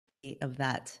of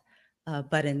that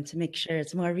button to make sure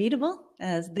it's more readable,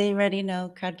 as they already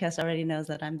know, Crowdcast already knows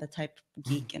that I'm the type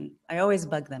geek and I always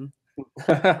bug them.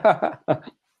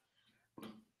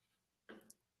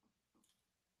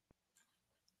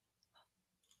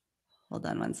 Hold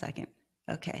on one second.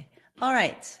 Okay. All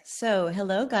right. So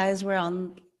hello, guys. We're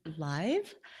on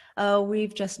live.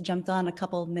 We've just jumped on a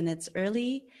couple minutes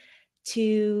early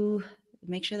to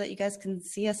make sure that you guys can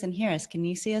see us and hear us. Can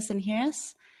you see us and hear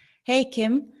us? Hey,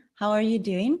 Kim, how are you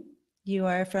doing? You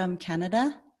are from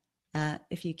Canada.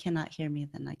 If you cannot hear me,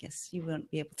 then I guess you won't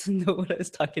be able to know what I was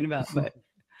talking about. But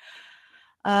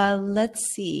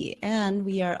let's see. And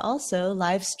we are also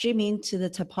live streaming to the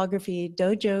Typography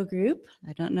Dojo group.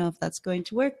 I don't know if that's going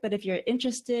to work, but if you're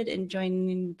interested in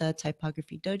joining the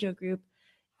Typography Dojo group,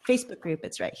 Facebook group,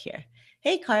 it's right here.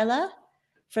 Hey, Carla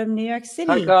from New York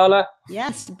City. Hi, Carla.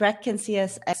 Yes, Breck can see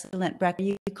us. Excellent. Breck, where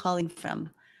are you calling from?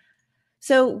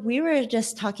 So we were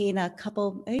just talking a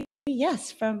couple,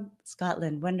 yes, from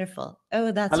Scotland. Wonderful.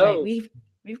 Oh, that's Hello. right.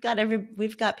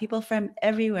 We've got people from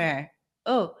everywhere.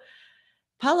 Oh,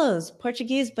 Paulo's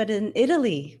Portuguese, but in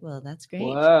Italy. Well, that's great.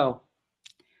 Wow.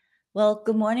 Well,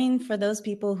 good morning for those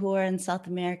people who are in South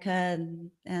America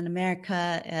and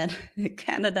America and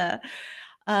Canada.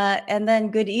 And then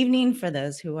good evening for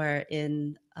those who are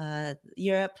in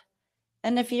Europe.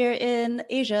 And if you're in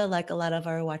Asia, like a lot of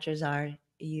our watchers are,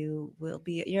 you're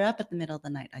up at the middle of the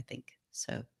night, I think.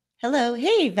 So hello.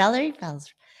 Hey, Valerie.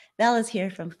 Val is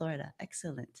here from Florida.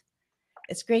 Excellent.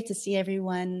 It's great to see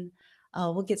everyone.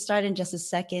 We'll get started in just a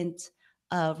second.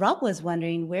 Rob was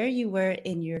wondering where you were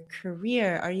in your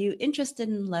career. Are you interested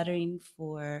in lettering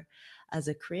as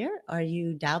a career? Are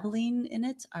you dabbling in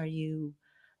it?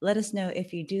 Let us know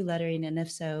if you do lettering, and if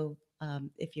so,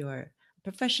 if you're a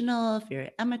professional, if you're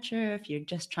amateur, if you're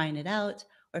just trying it out,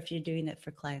 or if you're doing it for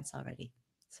clients already.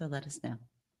 So let us know.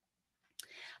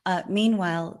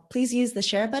 Meanwhile, please use the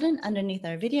share button underneath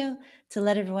our video to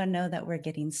let everyone know that we're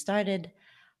getting started.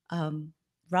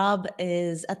 Rob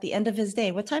is at the end of his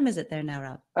day. What time is it there now,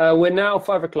 Rob? We're now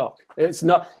 5 o'clock. It's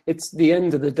the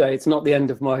end of the day. It's not the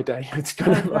end of my day. It's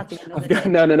kind of, I've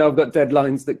got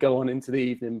deadlines that go on into the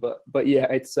evening, but yeah,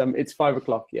 it's 5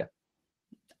 o'clock. Yeah.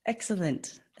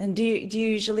 Excellent. And do you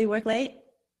usually work late?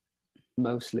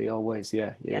 Mostly, always.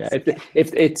 Yeah. Yes,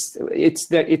 If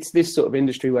it's this sort of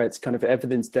industry where it's kind of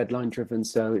everything's deadline driven.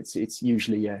 So it's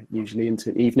usually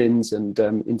into evenings and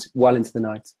well into the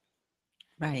night.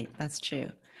 Right. That's true.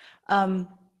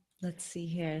 Let's see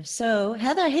here. So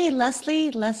Heather, hey,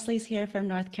 Leslie's here from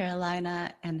North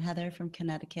Carolina, and Heather from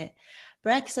Connecticut.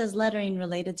 Breck says lettering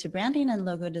related to branding and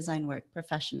logo design work,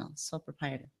 professional, sole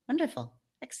proprietor. Wonderful.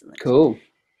 Excellent. Cool.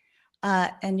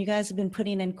 And you guys have been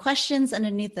putting in questions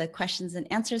underneath the questions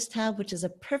and answers tab, which is a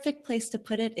perfect place to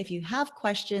put it. If you have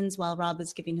questions while Rob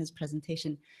is giving his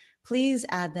presentation, please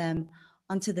add them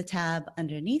onto the tab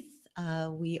underneath.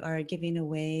 We are giving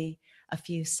away a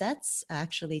few sets.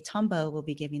 Actually, Tombo will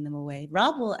be giving them away.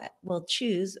 Rob will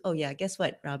choose. Oh yeah, guess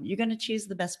what, Rob? You're going to choose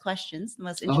the best questions, the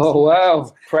most interesting. Oh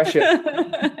wow, questions.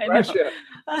 Pressure.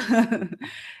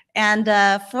 And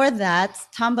for that,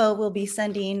 Tombo will be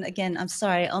sending, again, I'm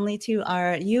sorry, only to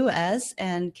our US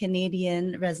and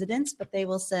Canadian residents, but they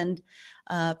will send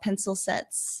pencil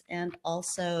sets and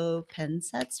also pen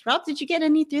sets. Rob, did you get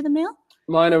any through the mail?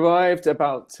 Mine arrived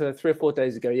about 3 or 4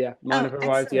 days ago. Yeah, mine have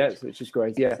arrived. Excellent. Yeah, which is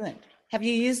great. Yeah. Excellent. Have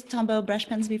you used Tombow brush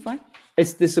pens before?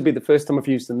 This will be the first time I've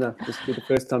used them now. This will be the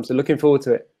first time. So looking forward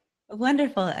to it.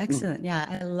 Wonderful. Excellent. Yeah,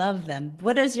 I love them.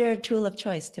 What is your tool of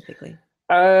choice typically?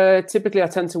 Typically, I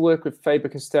tend to work with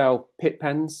Faber-Castell Pitt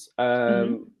pens.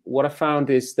 What I found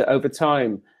is that over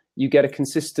time, you get a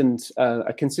consistent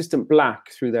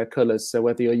black through their colors. So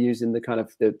whether you're using the kind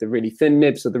of the really thin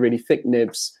nibs or the really thick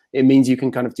nibs, it means you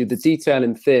can kind of do the detail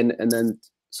in thin and then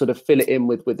sort of fill it in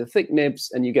with the thick nibs,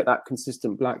 and you get that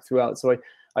consistent black throughout. So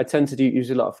I tend to use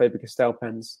a lot of Faber-Castell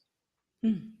pens.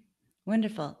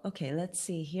 Wonderful. Okay, let's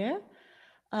see here.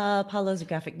 Paulo's a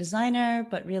graphic designer,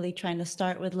 but really trying to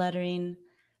start with lettering.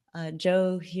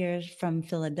 Joe here from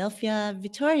Philadelphia.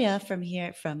 Victoria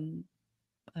from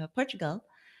Portugal.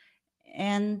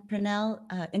 And Pernell,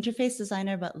 interface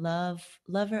designer, but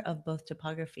lover of both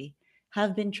typography.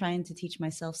 Have been trying to teach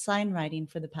myself sign writing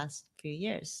for the past few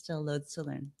years. Still loads to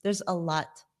learn. There's a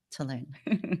lot to learn.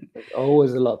 There's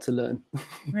always a lot to learn.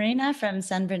 Marina from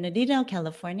San Bernardino,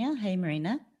 California. Hey,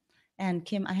 Marina. And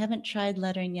Kim, I haven't tried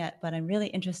lettering yet, but I'm really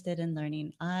interested in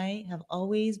learning. I have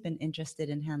always been interested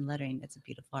in hand lettering. It's a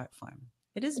beautiful art form.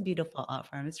 It is a beautiful art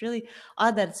form. It's really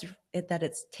odd that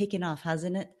it's taken off,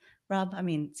 hasn't it? Rob? I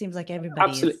mean, it seems like everybody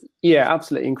is. Absolutely, yeah,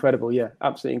 absolutely incredible. Yeah,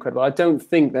 absolutely incredible. I don't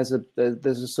think there's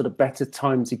a sort of better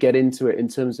time to get into it in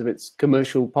terms of its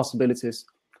commercial possibilities.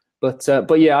 But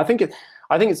yeah, I think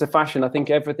it's a fashion. I think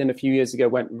everything a few years ago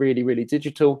went really, really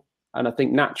digital, and I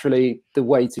think naturally the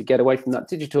way to get away from that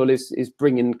digital is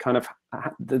bringing kind of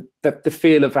the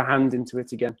feel of a hand into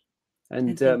it again.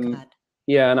 And thank God.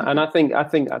 yeah, and I think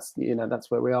that's, you know, that's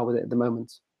where we are with it at the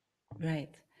moment.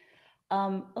 Right.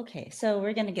 Okay, so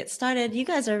we're going to get started. You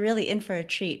guys are really in for a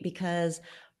treat because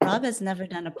Rob has never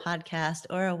done a podcast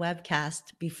or a webcast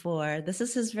before. This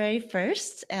is his very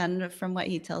first, and from what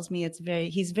he tells me,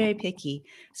 he's very picky.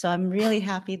 So I'm really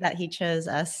happy that he chose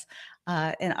us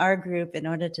in our group in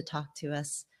order to talk to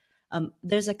us.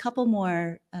 There's a couple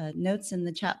more notes in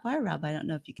the chat bar, Rob. I don't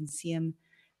know if you can see them.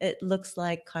 It looks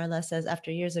like Carla says, after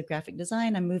years of graphic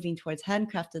design, I'm moving towards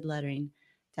handcrafted lettering,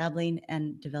 dabbling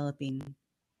and developing.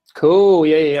 Cool.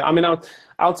 Yeah. I mean,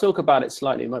 I'll talk about it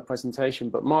slightly in my presentation,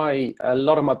 but a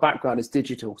lot of my background is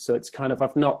digital, so it's kind of,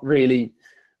 I've not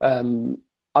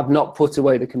put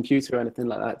away the computer or anything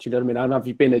like that. Do you know what I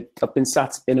mean? I've been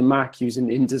sat in a Mac using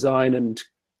InDesign, and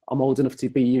I'm old enough to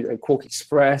be using Quark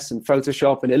Express and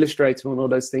Photoshop and Illustrator and all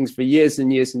those things for years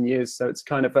and years and years. So it's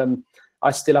kind of I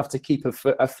still have to keep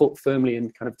a foot firmly in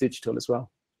kind of digital as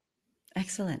well.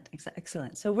 Excellent.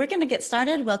 So we're going to get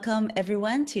started. Welcome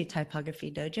everyone to Typography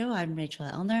Dojo. I'm Rachel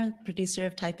Elner, producer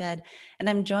of TypeEd, and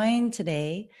I'm joined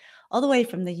today all the way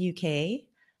from the UK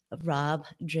of Rob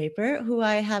Draper, who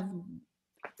I have.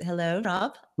 Hello,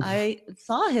 Rob. I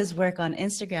saw his work on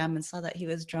Instagram and saw that he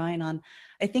was drawing on,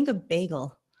 I think, a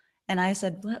bagel. And I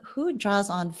said, who draws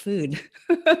on food?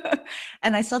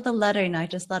 And I saw the lettering. I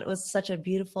just thought it was such a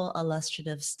beautiful,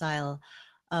 illustrative style.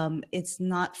 It's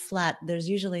not flat. There's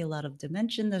usually a lot of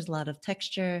dimension. There's a lot of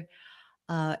texture.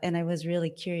 And I was really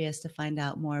curious to find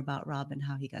out more about Rob and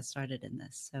how he got started in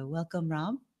this. So welcome,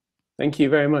 Rob. Thank you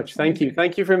very much. Thank you.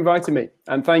 Thank you for inviting me.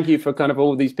 And thank you for kind of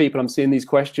all these people. I'm seeing these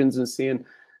questions and seeing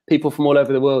people from all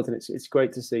over the world. And it's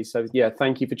great to see. So yeah,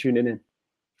 thank you for tuning in.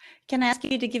 Can I ask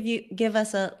you to give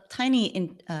us a tiny,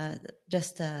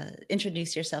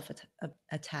 introduce yourself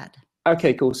a tad?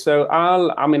 Okay, cool. So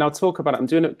I'll talk about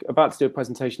it. I'm about to do a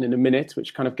presentation in a minute,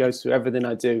 which kind of goes through everything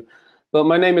I do. But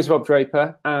my name is Rob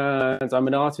Draper, and I'm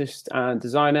an artist and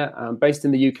designer. I'm based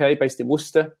in the UK, based in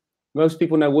Worcester. Most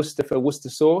people know Worcester for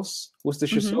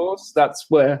Worcestershire sauce. That's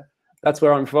where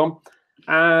I'm from.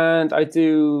 And I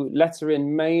do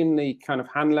lettering, mainly kind of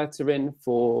hand lettering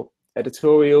for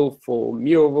editorial, for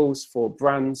murals, for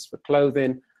brands, for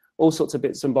clothing, all sorts of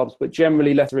bits and bobs, but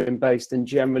generally lettering based and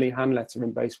generally hand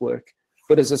lettering based work.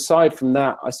 But as aside from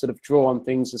that, I sort of draw on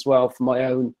things as well for my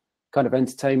own kind of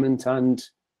entertainment, and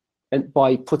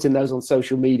by putting those on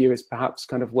social media is perhaps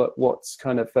kind of what's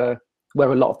kind of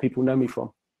where a lot of people know me from.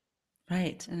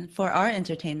 Right, and for our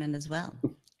entertainment as well.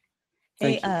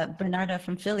 Hey, Bernardo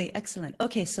from Philly, excellent.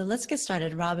 Okay, so let's get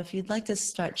started. Rob, if you'd like to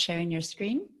start sharing your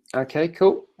screen. Okay,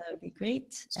 cool. That would be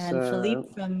great. And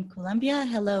Philippe from Colombia,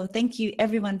 hello. Thank you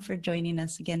everyone for joining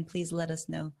us. Again, please let us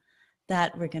know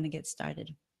that we're going to get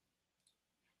started.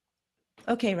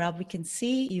 Okay, Rob, we can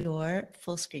see your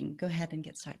full screen. Go ahead and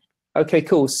get started. Okay,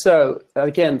 cool. So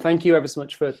again, thank you ever so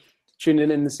much for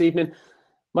tuning in this evening.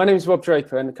 My name is Rob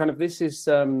Draper, and kind of this is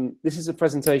a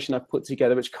presentation I've put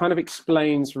together which kind of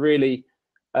explains really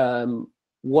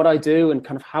what I do and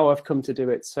kind of how I've come to do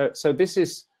it. So this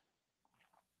is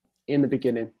in the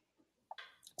beginning.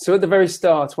 So at the very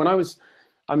start,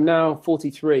 I'm now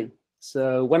 43.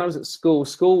 So when I was at school,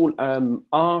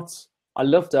 art, I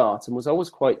loved art and was always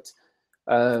quite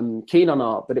keen on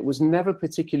art, but it never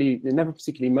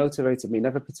particularly motivated me,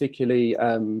 never particularly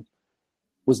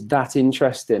was that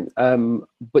interesting.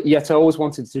 But yet I always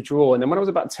wanted to draw. And then when I was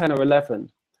about 10 or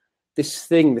 11,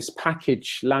 this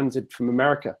package landed from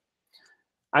America,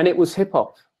 and it was hip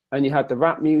hop. And you had the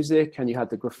rap music, and you had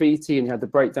the graffiti, and you had the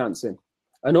breakdancing.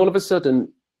 And all of a sudden,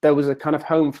 there was a kind of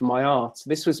home for my art.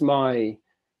 This is my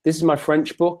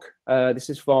French book. This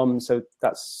is from, so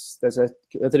I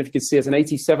don't know if you can see, there's an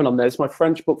 87 on there. It's my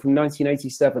French book from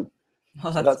 1987.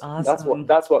 Oh, that's awesome.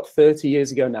 That's what 30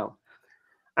 years ago now.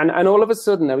 And all of a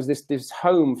sudden, there was this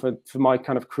home for my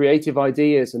kind of creative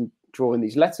ideas and drawing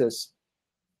these letters.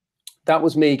 That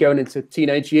was me going into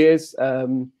teenage years.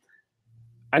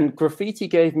 And graffiti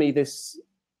gave me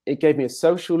a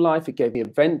social life. It gave me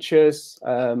adventures.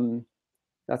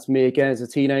 That's me again as a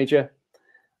teenager.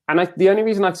 And the only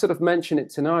reason I sort of mention it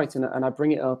tonight and I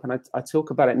bring it up and I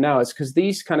talk about it now is because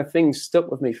these kind of things stuck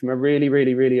with me from a really,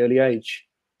 really, really early age.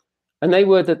 And they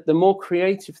were that the more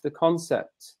creative the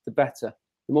concept, the better.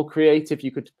 The more creative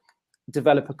you could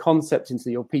develop a concept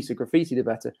into your piece of graffiti, the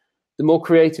better. the more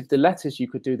creative the letters you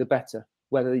could do, the better.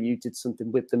 Whether you did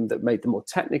something with them that made them more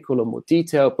technical or more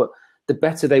detailed, but the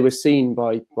better they were seen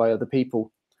by other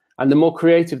people. And the more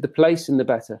creative the placing, the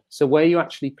better. So where you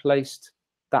actually placed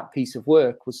that piece of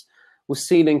work was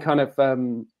seen in kind of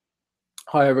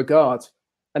higher regard.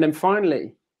 And then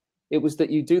finally, it was that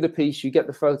you do the piece, you get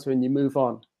the photo, and you move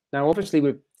on. Now, obviously,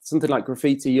 with something like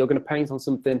graffiti, you're going to paint on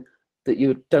something that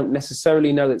you don't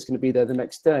necessarily know that's going to be there the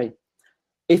next day.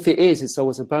 If it is, it's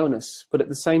always a bonus. But at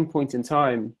the same point in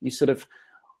time, you sort of,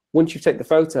 once you take the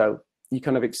photo, you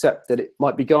kind of accept that it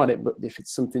might be gone. But if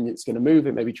it's something that's going to move,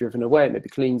 it may be driven away, it may be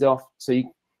cleaned off. So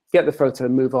you get the photo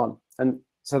and move on. And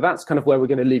so that's kind of where we're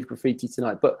going to leave graffiti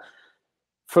tonight. But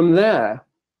from there,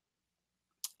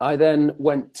 I then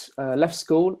left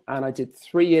school, and I did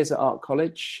 3 years at art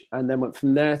college, and then went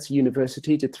from there to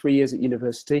university, did 3 years at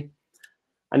university,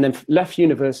 and then left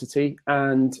university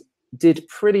and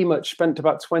spent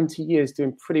about 20 years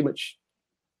doing pretty much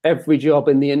every job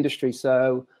in the industry.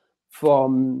 So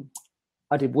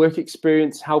I did work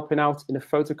experience helping out in a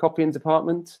photocopying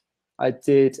department. I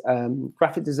did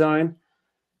graphic designer,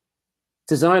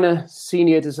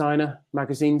 senior designer,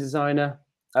 magazine designer,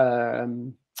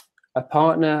 a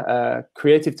partner, a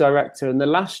creative director. And the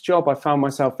last job I found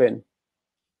myself in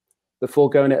before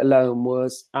going it alone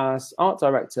was as art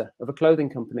director of a clothing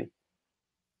company.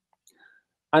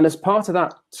 And as part of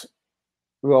that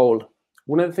role,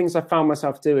 one of the things I found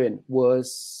myself doing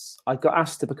was I got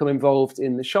asked to become involved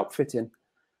in the shop fitting.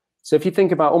 So if you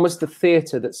think about almost the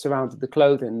theatre that surrounded the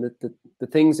clothing, the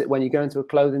things that when you go into a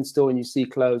clothing store and you see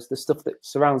clothes, the stuff that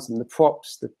surrounds them, the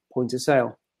props, the point of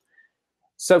sale.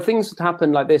 So things would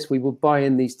happen like this. We would buy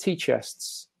in these tea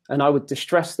chests, and I would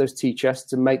distress those tea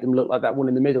chests and make them look like that one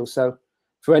in the middle. So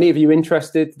for any of you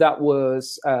interested, that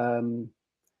was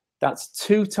that's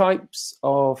 2 types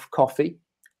of coffee,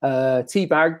 tea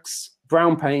bags,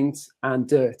 brown paint, and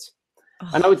dirt. Oh,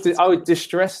 and I would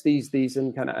distress these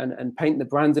and and paint the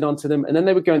branding onto them, and then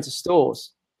they would go into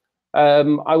stores.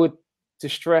 I would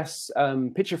distress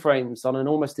picture frames on an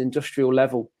almost industrial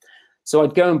level. So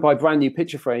I'd go and buy brand new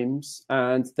picture frames,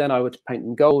 and then I would paint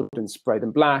them gold and spray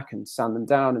them black and sand them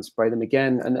down and spray them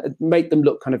again and make them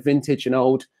look kind of vintage and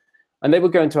old. And they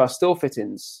would go into our store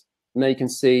fittings, and there you can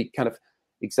see kind of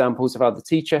examples of how the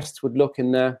tea chests would look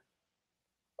in there.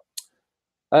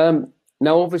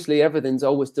 Now, obviously, everything's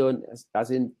always done, as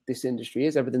in this industry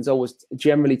is, everything's always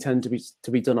generally tend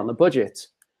to be done on a budget.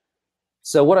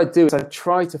 So what I do is I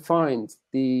try to find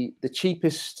the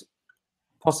cheapest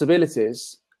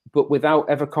possibilities, but without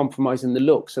ever compromising the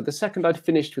look. So the second I'd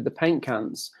finished with the paint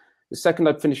cans, the second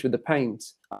I'd finished with the paint,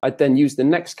 I'd then use the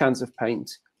next cans of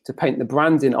paint to paint the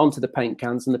branding onto the paint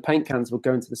cans, and the paint cans would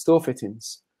go into the store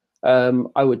fittings.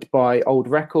 I would buy old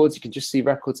records. You can just see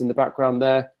records in the background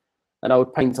there. And I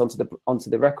would paint onto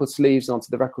the record sleeves,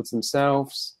 onto the records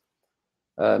themselves.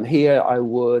 Here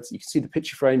you can see the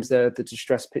picture frames there, the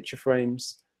distressed picture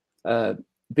frames.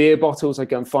 Beer bottles, I'd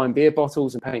go and find beer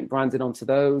bottles and paint branding onto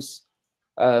those.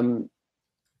 I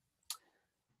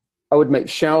would make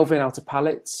shelving out of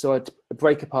pallets. So I'd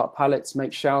break apart pallets,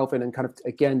 make shelving, and kind of,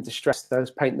 again, distress those,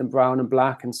 paint them brown and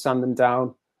black and sand them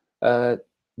down. The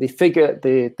figure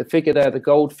there, the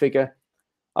gold figure,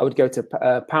 I would go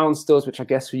to pound stores, which I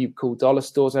guess you call dollar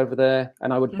stores over there,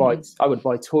 and I would buy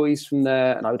toys from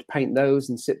there, and I would paint those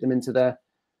and sit them into there.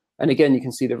 And again, you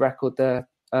can see the record there.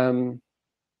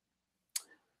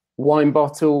 Wine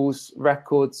bottles,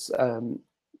 records,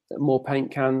 more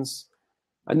paint cans,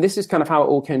 and this is kind of how it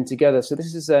all came together. So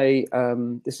this is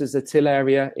a till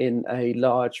area in a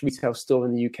large retail store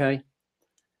in the UK,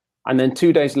 and then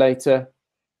 2 days later,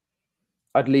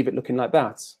 I'd leave it looking like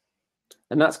that.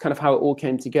 And that's kind of how it all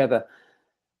came together.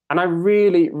 And I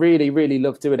really, really, really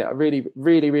loved doing it. I really,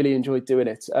 really, really enjoyed doing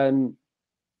it.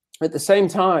 At the same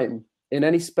time, in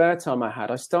any spare time I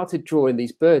had, I started drawing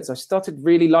these birds. I started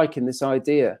really liking this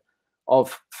idea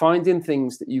of finding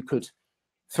things that you could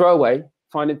throw away,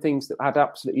 finding things that had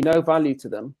absolutely no value to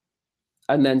them,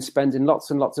 and then spending lots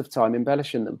and lots of time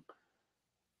embellishing them.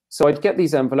 So I'd get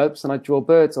these envelopes and I'd draw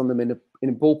birds on them in a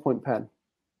ballpoint pen.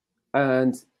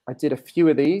 And I did a few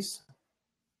of these,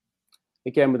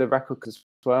 again with a record as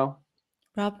well.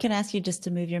 Rob, can I ask you just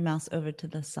to move your mouse over to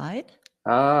the side?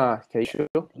 Ah, okay, sure.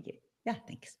 Thank you. Yeah,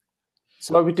 thanks.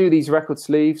 So I would do these record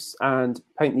sleeves and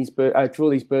paint these draw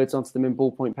these birds onto them in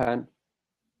ballpoint pen.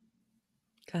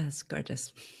 God, that's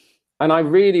gorgeous. And I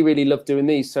really, really love doing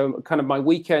these. So kind of my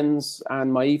weekends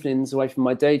and my evenings away from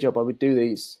my day job, I would do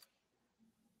these.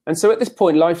 And so at this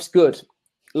point, life's good.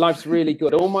 Life's really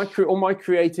good. All my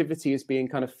creativity is being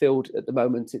kind of filled at the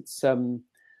moment. It's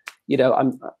you know,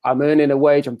 I'm earning a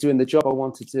wage. I'm doing the job I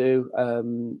want to do.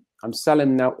 I'm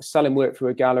selling work through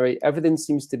a gallery. Everything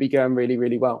seems to be going really,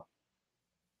 really well.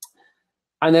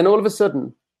 And then all of a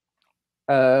sudden,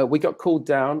 we got called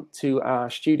down to our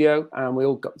studio, and we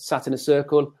all got sat in a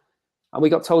circle, and we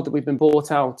got told that we've been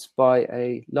bought out by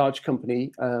a large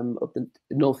company up the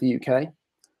north of the UK,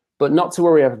 but not to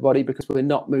worry, everybody, because we're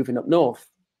not moving up north.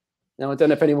 Now, I don't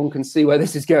know if anyone can see where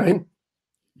this is going.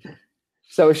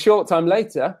 So a short time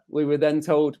later, we were then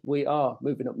told we are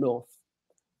moving up north.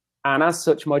 And as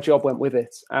such, my job went with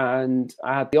it. And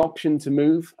I had the option to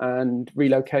move and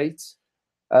relocate,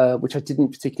 which I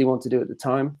didn't particularly want to do at the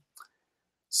time.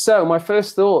 So my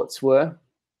first thoughts were,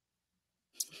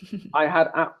 I had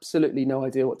absolutely no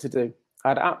idea what to do. I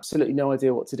had absolutely no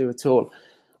idea what to do at all.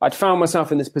 I'd found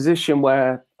myself in this position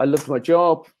where I loved my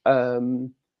job.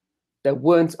 There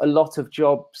weren't a lot of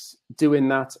jobs doing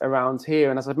that around here.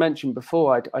 And as I've mentioned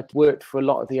before, I'd worked for a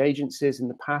lot of the agencies in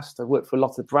the past. I've worked for a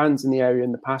lot of brands in the area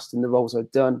in the past in the roles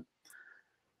I'd done.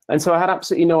 And so I had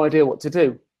absolutely no idea what to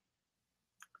do.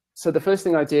 So the first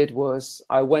thing I did was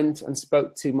I went and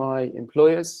spoke to my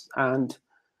employers, and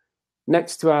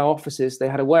next to our offices, they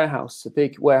had a warehouse, a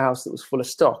big warehouse that was full of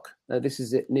stock. This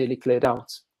is it nearly cleared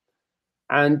out.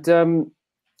 And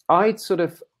I sort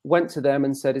of went to them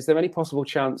and said, is there any possible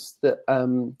chance that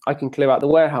I can clear out the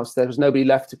warehouse? There was nobody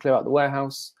left to clear out the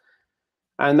warehouse.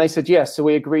 And they said yes. So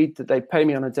we agreed that they'd pay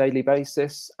me on a daily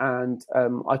basis, and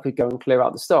I could go and clear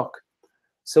out the stock.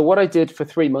 So what I did for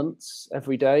 3 months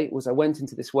every day was I went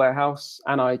into this warehouse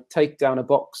and I'd take down a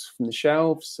box from the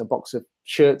shelves, a box of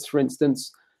shirts, for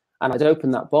instance, and I'd open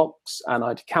that box and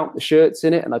I'd count the shirts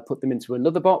in it and I'd put them into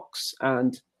another box.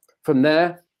 And from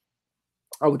there,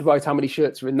 I would write how many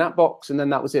shirts were in that box, and then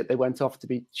that was it. They went off to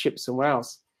be shipped somewhere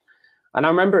else. And I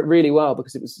remember it really well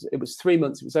because it was 3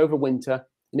 months. It was over winter,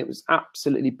 and it was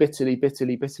absolutely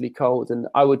bitterly cold. And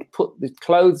I would put the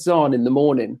clothes on in the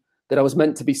morning that I was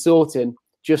meant to be sorting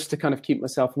just to kind of keep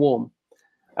myself warm.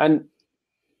 And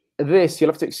this,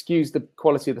 you'll have to excuse the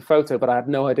quality of the photo, but I had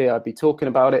no idea I'd be talking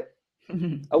about it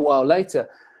a while later.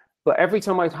 But every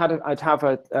time I'd have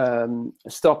a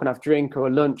stop and have a drink or a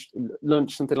lunch,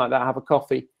 something like that, have a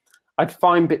coffee, I'd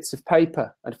find bits of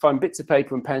paper. I'd find bits of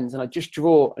paper and pens, and I'd just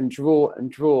draw and draw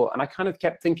and draw. And I kind of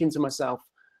kept thinking to myself,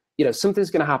 you know, something's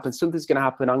going to happen. Something's going to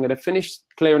happen. I'm going to finish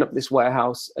clearing up this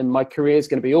warehouse, and my career is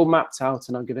going to be all mapped out,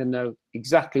 and I'm going to know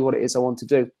exactly what it is I want to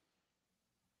do.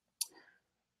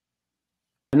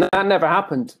 And that never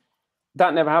happened.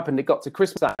 That never happened. It got to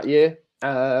Christmas that year.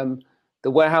 The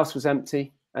warehouse was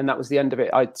empty. And that was the end of it.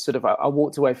 I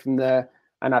walked away from there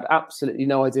and had absolutely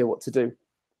no idea what to do.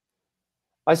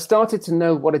 I started to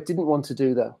know what I didn't want to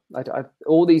do, though.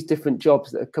 All these different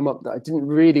jobs that had come up that I didn't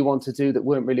really want to do, that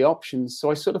weren't really options.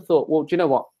 So I sort of thought, well, do you know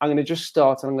what? I'm going to just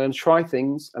start, and I'm going to try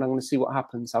things, and I'm going to see what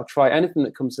happens. I'll try anything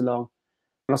that comes along,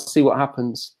 and I'll see what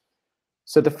happens.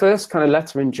 So the first kind of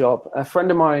lettering job, a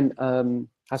friend of mine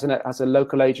has a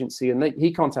local agency, and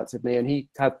he contacted me, and he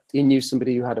knew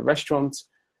somebody who had a restaurant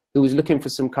who was looking for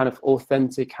some kind of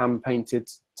authentic hand-painted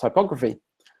typography.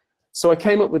 So I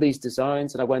came up with these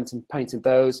designs, and I went and painted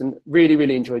those, and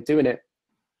really enjoyed doing it.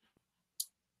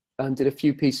 And did a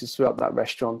few pieces throughout that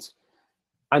restaurant.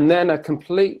 And then I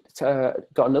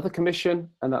got another commission,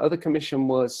 and that other commission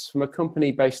was from a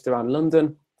company based around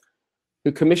London,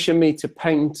 who commissioned me to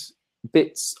paint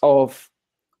bits of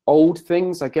old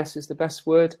things, I guess is the best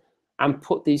word, and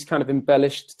put these kind of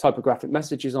embellished typographic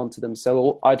messages onto them.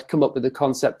 So I'd come up with the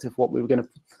concept of what we were going to,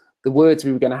 the words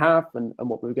we were going to have, and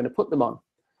what we were going to put them on.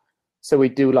 So we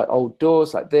do like old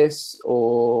doors like this,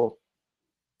 or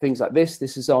things like this.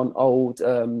 This is on old,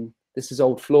 this is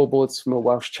old floorboards from a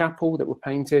Welsh chapel that were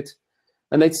painted,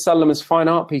 and they'd sell them as fine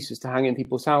art pieces to hang in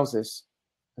people's houses.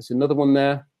 There's another one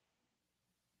there.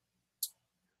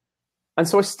 And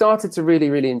so I started to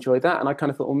really enjoy that, and I kind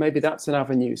of thought, well, maybe that's an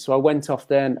avenue. So I went off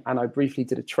then, and I briefly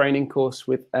did a training course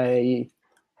with a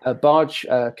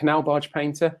canal barge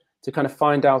painter to kind of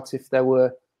find out if there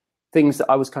were things that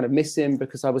I was kind of missing,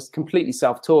 because I was completely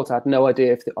self-taught. I had no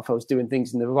idea if I was doing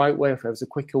things in the right way, if there was a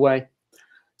quicker way.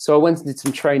 So I went and did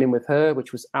some training with her,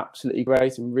 which was absolutely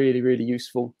great and really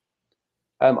useful.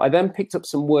 I then picked up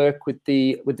some work with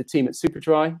the team at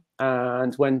Superdry,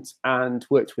 and went and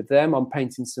worked with them on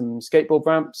painting some skateboard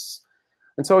ramps.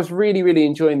 And so I was really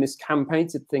enjoying this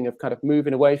hand-painted thing of kind of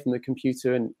moving away from the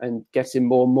computer and getting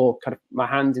more and more kind of my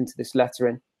hand into this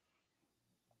lettering.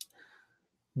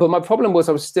 But my problem was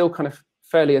I was still kind of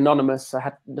fairly anonymous. I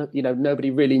had, you know,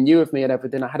 nobody really knew of me and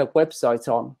everything. I had a website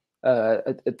on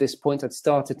at this point. I'd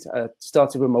started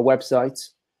with my website.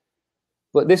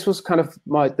 But this was kind of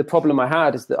the problem I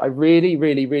had, is that I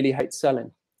really hate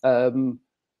selling.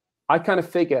 I kind of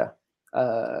figure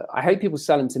I hate people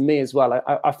selling to me as well.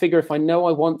 I figure if I know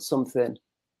I want something,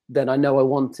 then I know I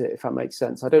want it, if that makes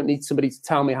sense. I don't need somebody to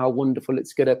tell me how wonderful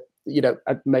it's going to, you know,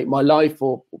 make my life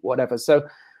or whatever. So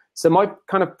my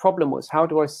kind of problem was, how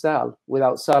do I sell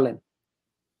without selling?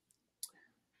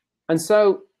 And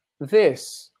so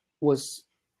this was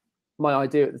my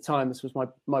idea at the time. This was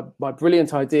my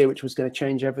brilliant idea, which was going to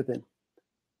change everything.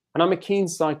 And I'm a keen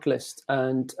cyclist,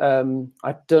 and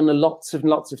I've done lots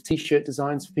of t-shirt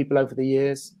designs for people over the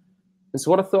years. And so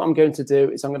what I thought I'm going to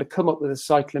do is I'm going to come up with a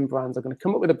cycling brand. I'm going to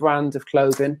come up with a brand of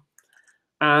clothing,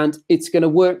 and it's going to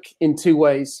work in two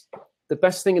ways. The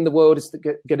best thing in the world is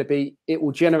going to be, it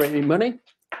will generate me money.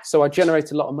 So I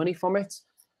generate a lot of money from it.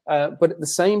 But at the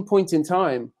same point in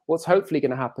time, what's hopefully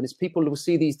going to happen is people will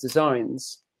see these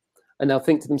designs and they'll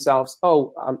think to themselves,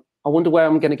 oh, I wonder where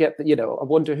I'm going to get that, you know, I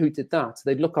wonder who did that.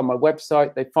 They'd look on my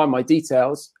website, they'd find my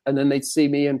details, and then they'd see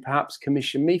me and perhaps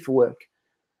commission me for work.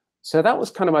 So that was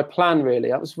kind of my plan, really.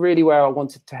 That was really where I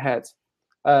wanted to head.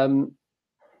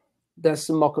 There's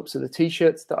some mock-ups of the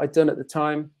t-shirts that I'd done at the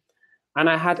time, and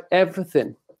I had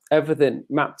everything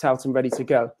mapped out and ready to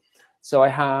go. So I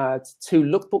had 2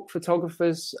 lookbook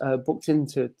photographers booked in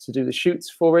to do the shoots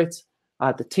for it. I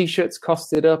had the t-shirts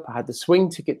costed up. I had the swing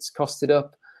tickets costed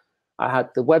up. I had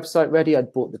the website ready.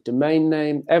 I'd bought the domain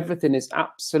name. Everything is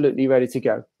absolutely ready to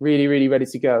go. Really, really ready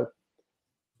to go.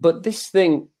 But this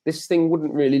thing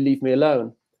wouldn't really leave me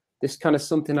alone. This kind of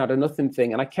something out of nothing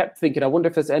thing. And I kept thinking, I wonder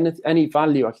if there's any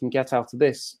value I can get out of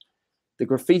this. The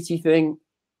graffiti thing,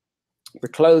 the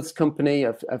clothes company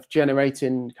of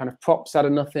generating kind of props out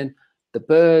of nothing, the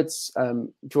birds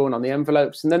drawn on the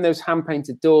envelopes, and then those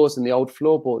hand-painted doors and the old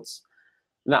floorboards.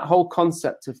 And that whole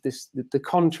concept of this, the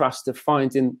contrast of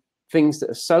finding things that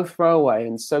are so throwaway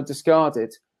and so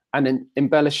discarded and then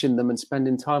embellishing them and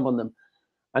spending time on them.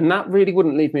 And that really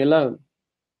wouldn't leave me alone.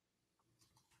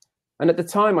 And at the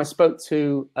time, I spoke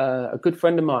to a good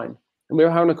friend of mine, and we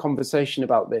were having a conversation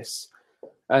about this.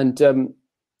 And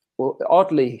well,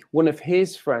 oddly, one of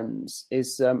his friends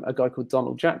is a guy called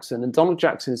Donald Jackson. And Donald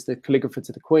Jackson is the calligrapher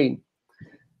to the Queen,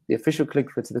 the official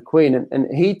calligrapher to the Queen. And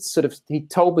he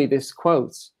told me this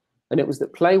quote, and it was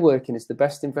that play working is the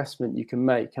best investment you can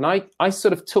make. And I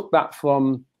sort of took that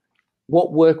from,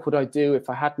 what work would I do if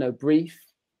I had no brief,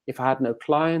 if I had no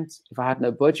client, if I had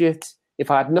no budget,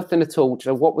 if I had nothing at all?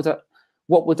 So what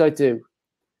would I do?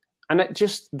 And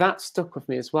that stuck with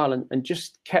me as well, and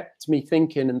just kept me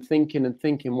thinking,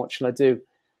 what shall I do?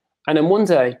 And then one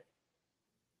day,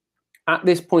 at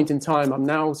this point in time, I'm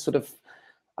now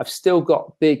I've still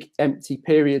got big empty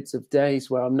periods of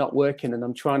days where I'm not working, and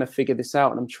I'm trying to figure this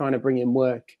out, and I'm trying to bring in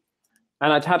work.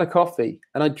 And I'd had a coffee,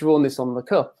 and I'd drawn this on the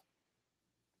cup.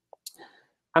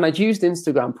 And I'd used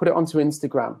Instagram, put it onto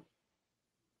Instagram.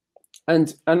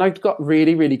 And I'd got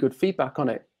really, really good feedback on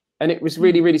it. And it was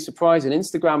really, really surprising.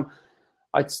 Instagram,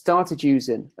 I'd started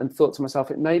using and thought to myself,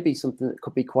 it may be something that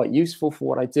could be quite useful for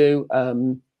what I do.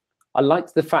 I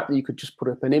liked the fact that you could just put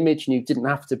up an image and you didn't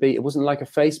have to be, it wasn't like a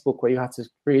Facebook where you had to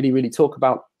really, really talk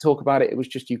about it. It was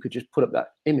just, you could just put up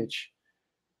that image.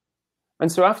 And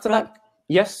so after that,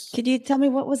 yes. Could you tell me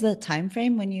what was the time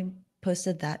frame when you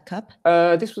posted that cup?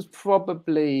 This was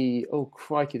probably, oh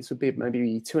crikey, this would be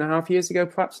maybe 2.5 years ago,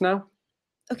 perhaps now.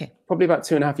 Okay. Probably about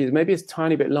 2.5 years, maybe it's a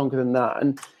tiny bit longer than that.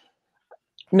 And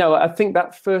no, I think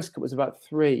that first cup was about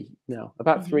 3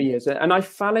 years. And I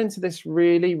fell into this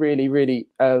really, really, really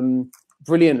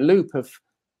brilliant loop of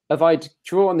I'd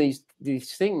draw on these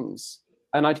things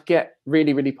and I'd get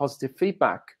really, really positive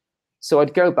feedback. So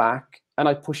I'd go back and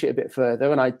I'd push it a bit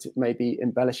further and I'd maybe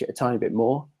embellish it a tiny bit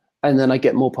more. And then I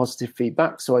get more positive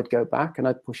feedback. So I'd go back and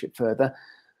I'd push it further.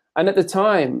 And at the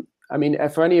time, I mean,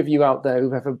 for any of you out there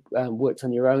who've ever worked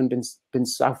on your own, been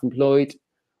self-employed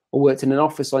or worked in an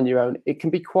office on your own, it can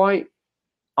be quite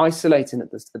isolating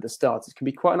at the start. It can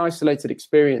be quite an isolated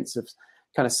experience of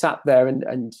kind of sat there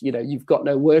and you know, you've got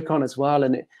no work on as well.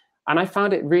 And I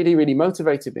found it really, really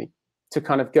motivated me to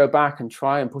kind of go back and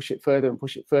try and push it further and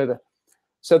push it further.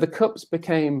 So the cups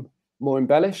became more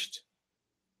embellished.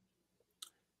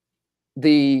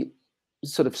 The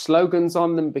sort of slogans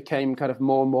on them became kind of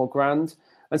more and more grand.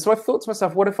 And so I thought to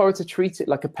myself, what if I were to treat it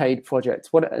like a paid project?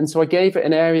 And so I gave it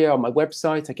an area on my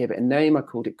website. I gave it a name. I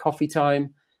called it Coffee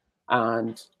Time,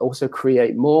 and also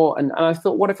Create More. And I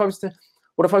thought, what if I was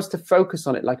to focus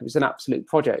on it like it was an absolute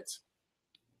project?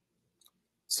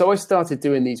 So I started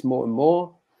doing these more and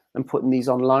more and putting these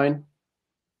online.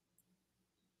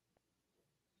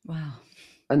 Wow.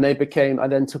 And I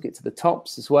then took it to the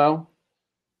tops as well.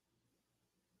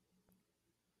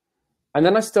 And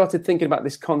then I started thinking about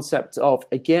this concept of,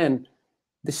 again,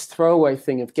 this throwaway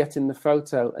thing of getting the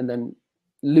photo and then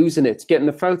losing it, getting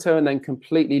the photo and then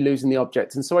completely losing the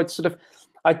object. And so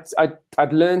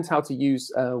I'd learned how to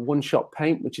use one-shot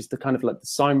paint, which is the kind of like the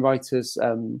signwriters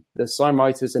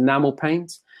enamel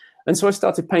paint. And so I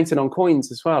started painting on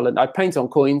coins as well. And I'd paint on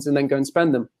coins and then go and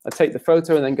spend them. I'd take the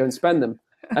photo and then go and spend them.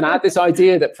 And I had this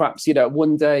idea that perhaps, you know,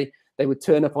 one day they would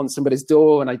turn up on somebody's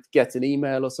door and I'd get an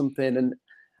email or something.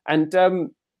 And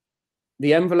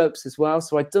the envelopes as well.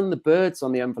 So I'd done the birds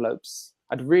on the envelopes.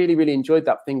 I'd really, really enjoyed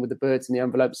that thing with the birds in the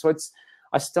envelopes. So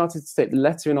I started to take the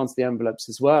lettering onto the envelopes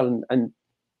as well and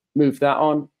move that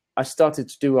on. I started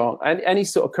to do any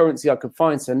sort of currency I could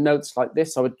find. So notes like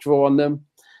this, I would draw on them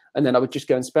and then I would just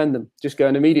go and spend them, just go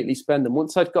and immediately spend them.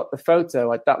 Once I'd got the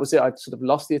photo, that was it. I'd sort of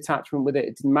lost the attachment with it.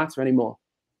 It didn't matter anymore.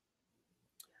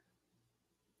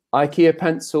 IKEA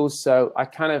pencils. So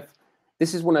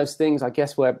this is one of those things, I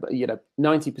guess, where, you know,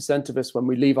 90% of us, when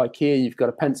we leave IKEA, you've got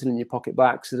a pencil in your pocket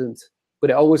by accident. But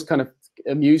it always kind of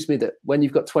amused me that when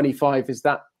you've got 25, is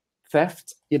that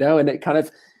theft, you know? And it kind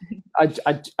of,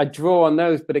 I draw on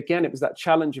those. But again, it was that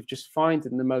challenge of just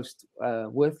finding the most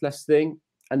worthless thing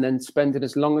and then spending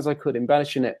as long as I could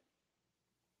embellishing it.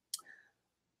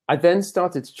 I then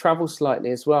started to travel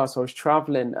slightly as well. So I was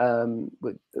traveling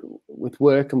with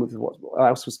work and with what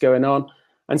else was going on.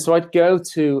 And so I'd go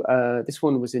to, this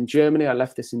one was in Germany. I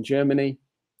left this in Germany.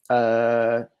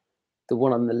 The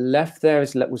one on the left there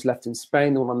was left in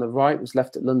Spain. The one on the right was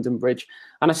left at London Bridge.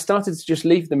 And I started to just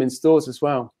leave them in stores as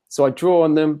well. So I draw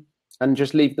on them and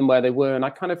just leave them where they were. And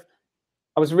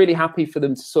I was really happy for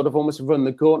them to sort of almost run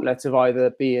the gauntlet of either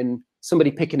being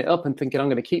somebody picking it up and thinking, I'm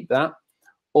going to keep that,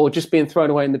 or just being thrown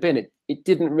away in the bin. It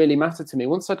didn't really matter to me.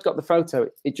 Once I'd got the photo,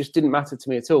 it just didn't matter to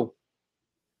me at all.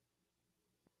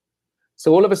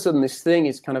 So all of a sudden, this thing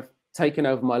is kind of taken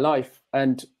over my life,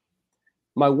 and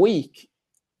my week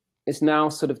is now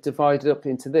sort of divided up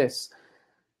into this.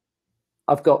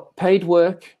 I've got paid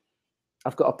work,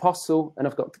 I've got Apostle, and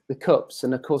I've got the cups.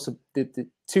 And of course, the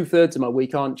 2/3 of my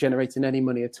week aren't generating any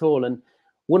money at all. And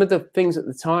one of the things at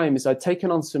the time is I'd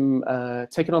taken on some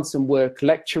work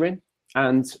lecturing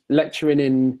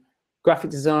in graphic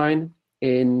design,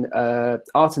 in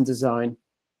art and design.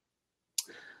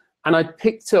 And I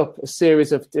picked up a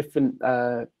series of different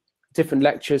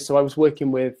lectures. So I was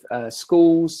working with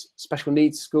schools, special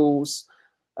needs schools,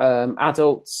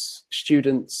 adults,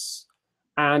 students.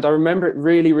 And I remember it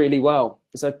really, really well,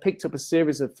 because I picked up a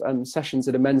series of sessions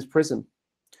at a men's prison.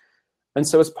 And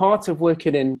so as part of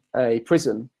working in a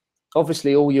prison,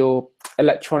 obviously all your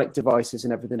electronic devices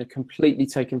and everything are completely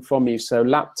taken from you. So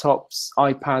laptops,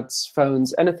 iPads,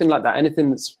 phones, anything like that, anything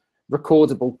that's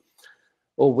recordable,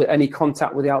 or with any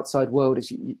contact with the outside world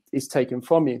is taken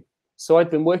from you. So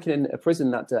I'd been working in a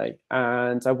prison that day,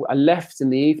 and I left in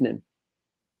the evening,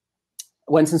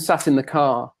 went and sat in the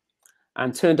car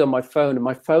and turned on my phone, and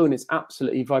my phone is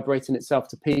absolutely vibrating itself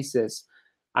to pieces.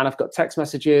 And I've got text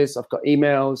messages, I've got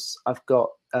emails, I've got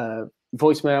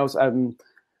voicemails, and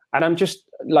I'm just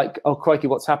like, oh, crikey,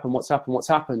 what's happened, what's happened, what's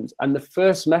happened? And the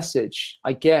first message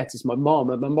I get is my mom,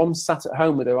 and my mom's sat at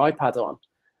home with her iPad on,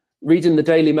 reading the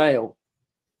Daily Mail.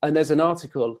 And there's an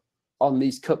article on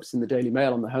these cups in the Daily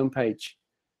Mail on the homepage.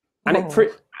 And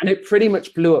it pretty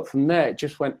much blew up from there. It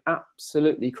just went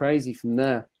absolutely crazy from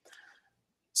there.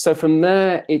 So from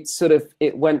there,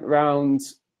 it went round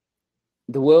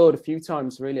the world a few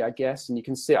times, really, I guess. And you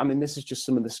can see, I mean, this is just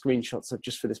some of the screenshots of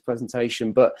just for this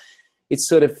presentation, but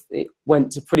it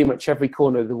went to pretty much every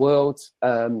corner of the world,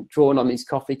 drawn on these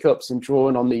coffee cups and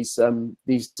drawn on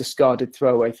these discarded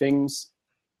throwaway things.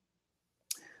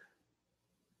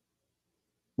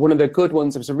 One of the good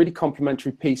ones, there was a really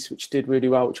complimentary piece which did really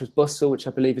well, which was Bustle, which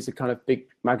I believe is a kind of big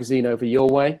magazine over your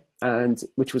way, and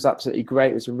which was absolutely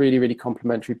great. It was a really, really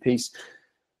complimentary piece.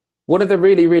 One of the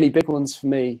really, really big ones for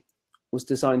me was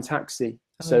Design Taxi.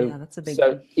 So yeah, that's a big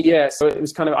one. Yeah, so it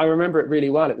was kind of, I remember it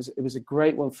really well. It was a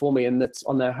great one for me, and that's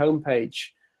on their homepage.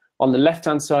 On the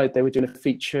left-hand side, they were doing a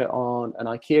feature on an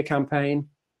IKEA campaign.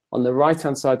 On the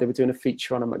right-hand side, they were doing a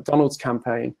feature on a McDonald's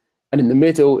campaign. And in the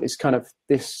middle is kind of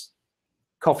this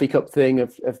coffee cup thing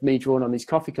of me drawing on these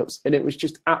coffee cups. And it was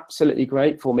just absolutely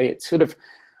great for me. It sort of,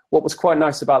 what was quite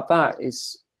nice about that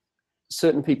is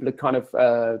certain people had kind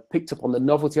of picked up on the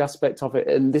novelty aspect of it.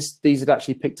 And these had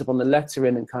actually picked up on the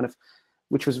lettering and kind of,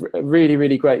 which was really,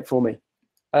 really great for me.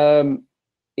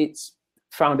 It's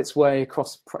found its way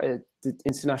across the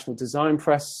International Design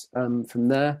Press from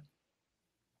there.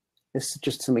 This is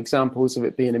just some examples of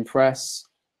it being in press.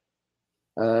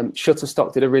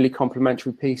 Shutterstock did a really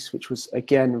complimentary piece, which was,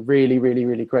 again, really, really,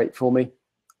 really great for me.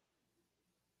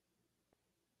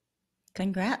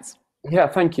 Congrats. Yeah,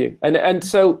 thank you. And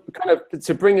so kind of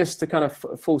to bring us to kind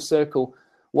of full circle,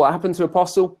 what happened to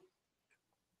Apostle?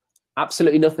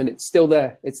 absolutely nothing. It's still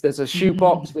there. There's a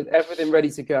shoebox with everything ready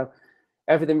to go.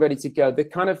 Everything ready to go.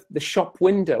 The shop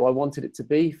window I wanted it to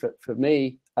be for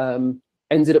me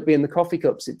ended up being the coffee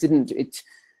cups. It didn't.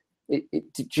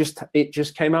 It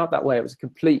just came out that way. It was a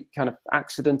complete kind of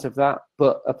accident of that.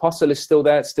 But Apostle is still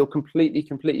there. It's still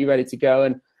completely ready to go.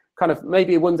 And kind of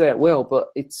maybe one day it will. But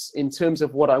it's in terms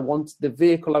of what I want, the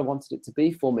vehicle I wanted it to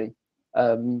be for me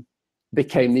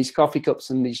became these coffee cups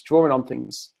and these drawing on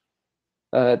things.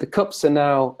 The cups are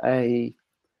now a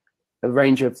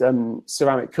range of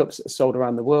ceramic cups that are sold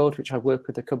around the world, which I work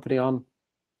with the company on.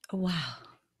 Oh, wow.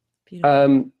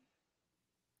 Beautiful.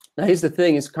 Now, here's the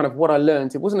thing, is kind of what I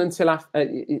learned. It wasn't until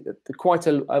quite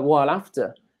a while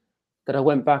after that I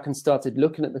went back and started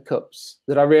looking at the cups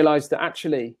that I realized that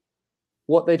actually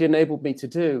what they'd enabled me to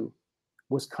do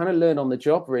was kind of learn on the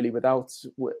job, really, without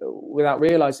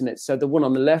realizing it. So the one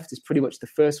on the left is pretty much the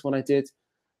first one I did.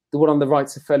 The one on the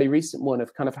right's a fairly recent one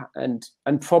of kind of, and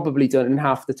probably done in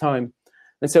half the time.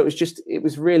 And so it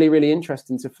was really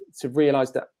interesting to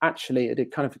realize that actually it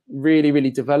had kind of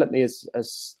really developed me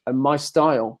as my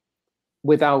style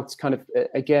without kind of,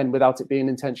 again, without it being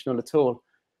intentional at all.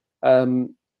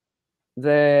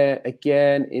 There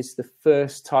again is the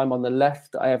first time on the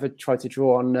left that I ever tried to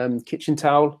draw on kitchen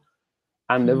towel,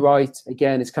 and the right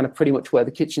again is kind of pretty much where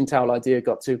the kitchen towel idea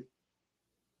got to.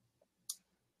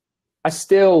 I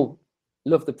still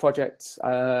love the project.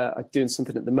 I'm doing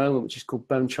something at the moment which is called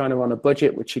Bone China on a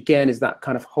Budget, which again is that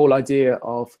kind of whole idea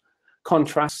of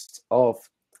contrast, of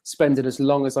spending as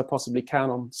long as I possibly can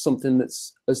on something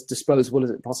that's as disposable as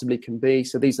it possibly can be.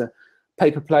 So these are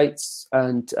paper plates,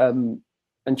 and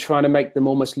trying to make them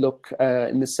almost look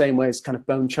in the same way as kind of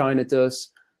Bone China does.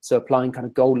 So applying kind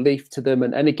of gold leaf to them,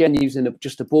 and again using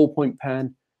just a ballpoint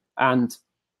pen and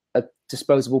a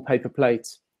disposable paper plate.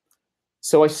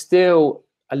 So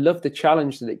I love the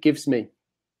challenge that it gives me.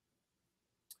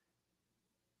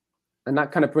 And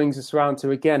that kind of brings us around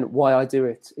to, again, why I do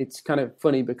it. It's kind of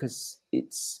funny because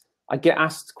I get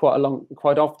asked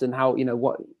quite often how,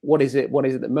 what is it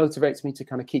that motivates me to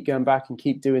kind of keep going back and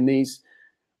keep doing these?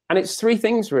 And it's three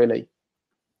things, really.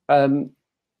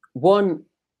 One,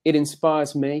 it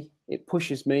inspires me, it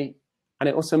pushes me, and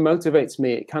it also motivates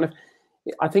me.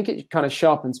 I think it kind of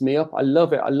sharpens me up. I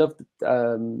love it. I love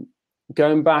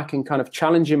going back and kind of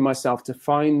challenging myself to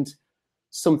find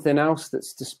something else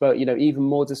that's even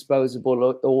more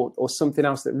disposable, or something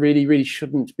else that really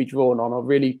shouldn't be drawn on, or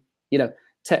really,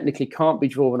 technically can't be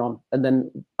drawn on, and then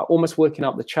almost working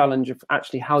out the challenge of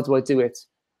actually how do I do it,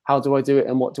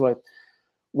 and what do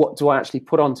I actually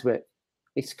put onto it.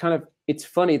 It's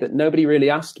funny that nobody really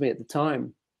asked me at the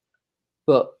time,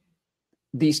 but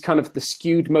these kind of the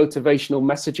skewed motivational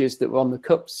messages that were on the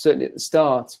cups, certainly at the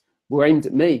start, were aimed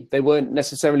at me. They weren't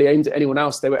necessarily aimed at anyone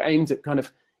else. They were aimed at kind of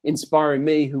inspiring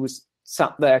me, who was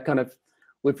sat there kind of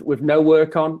with no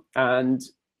work on, and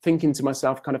thinking to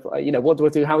myself kind of, what do I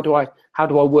do? How do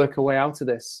I work a way out of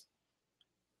this?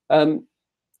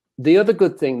 The other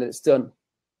good thing that it's done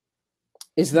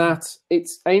is that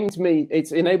it's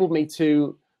enabled me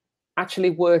to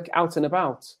actually work out and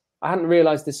about. I hadn't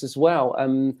realized this as well.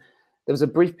 There was a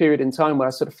brief period in time where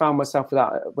I sort of found myself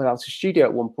without a studio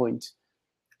at one point.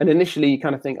 And initially you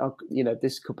kind of think, oh,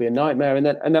 this could be a nightmare. And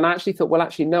then I actually thought, well,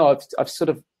 actually, no,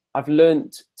 I've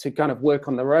learned to kind of work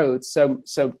on the road. So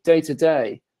day to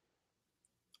day,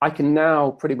 I can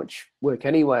now pretty much work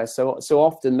anywhere. So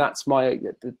often that's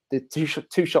the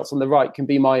two shots on the right can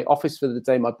be my office for the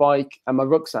day, my bike and my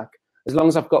rucksack. As long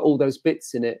as I've got all those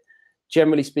bits in it,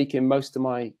 generally speaking, most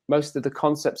of the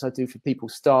concepts I do for people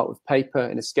start with paper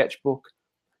in a sketchbook.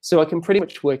 So I can pretty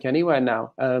much work anywhere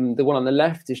now. The one on the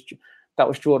left that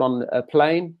was drawn on a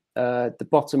plane. The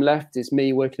bottom left is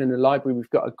me working in the library. We've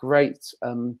got a great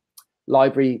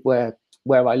library where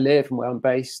I live and where I'm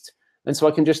based. And so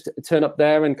I can just turn up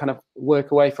there and kind of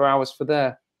work away for hours for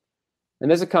there.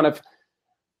 And there's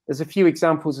a few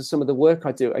examples of some of the work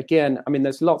I do. Again, I mean,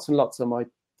 there's lots and lots on my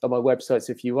websites.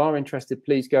 If you are interested,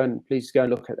 please go and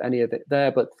look at any of it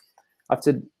there. But I've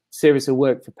done a series of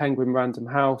work for Penguin Random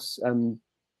House,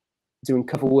 doing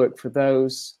cover work for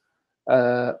those.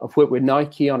 I've worked with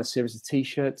Nike on a series of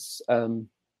T-shirts.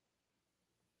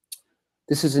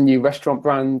 This is a new restaurant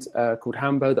brand called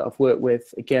Hambo that I've worked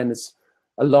with. Again, there's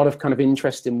a lot of kind of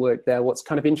interesting work there. What's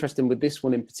kind of interesting with this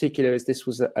one in particular is this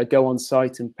was a go on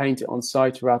site and paint it on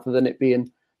site rather than it being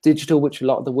digital, which a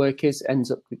lot of the work ends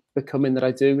up becoming that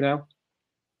I do now.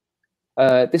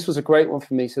 This was a great one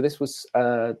for me. So this was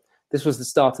the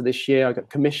start of this year. I got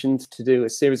commissioned to do a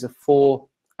series of 4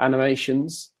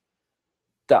 animations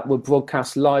that were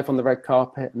broadcast live on the red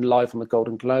carpet and live on the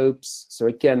Golden Globes. So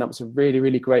again, that was a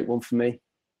really great one for me.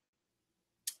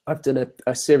 I've done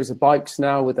a series of bikes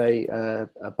now with a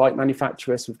bike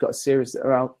manufacturer. So we've got a series that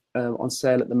are out on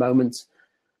sale at the moment.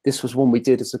 This was one we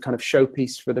did as a kind of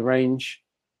showpiece for the range.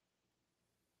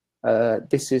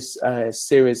 This is a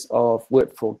series of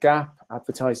work for Gap,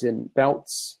 advertising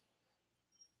belts.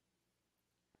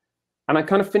 And I'm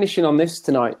kind of finishing on this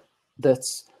tonight, that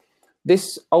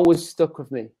this always stuck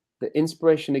with me, that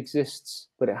inspiration exists,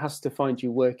 but it has to find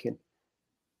you working.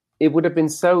 It would have been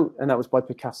so, and that was by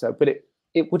Picasso, but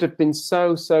it would have been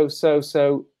so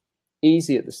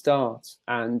easy at the start,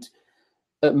 and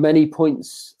at many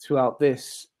points throughout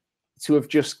this, to have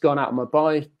just gone out on my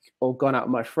bike or gone out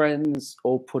with my friends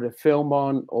or put a film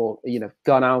on or, you know,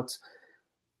 gone out.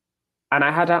 And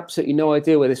I had absolutely no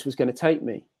idea where this was going to take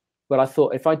me. But I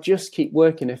thought, if I just keep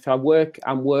working, if I work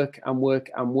and work and work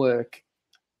and work,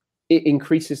 it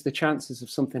increases the chances of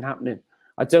something happening.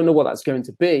 I don't know what that's going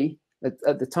to be.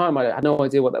 At the time, I had no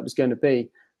idea what that was going to be.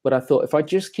 But I thought, if I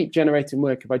just keep generating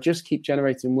work, if I just keep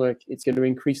generating work, it's going to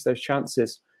increase those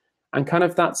chances. And kind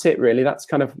of that's it, really. That's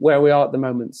kind of where we are at the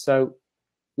moment. So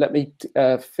let me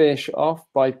finish off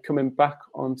by coming back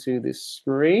onto this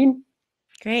screen.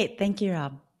 Great. Thank you,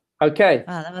 Rob. Okay.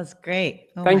 Wow, that was great.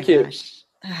 Oh, Thank my you. Gosh.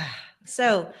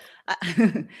 So,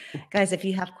 guys, if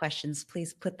you have questions,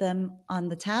 please put them on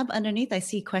the tab underneath. I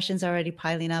see questions already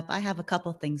piling up. I have a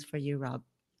couple things for you, Rob.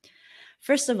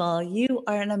 First of all, you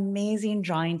are an amazing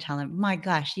drawing talent. My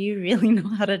gosh, you really know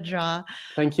how to draw.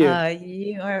 Thank you.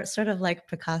 You are sort of like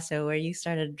Picasso, where you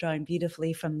started drawing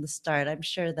beautifully from the start. I'm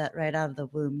sure that right out of the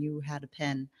womb, you had a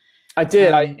pen. I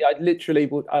did. I literally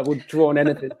would draw on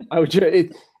anything. I would.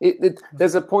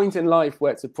 There's a point in life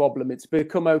where it's a problem. It's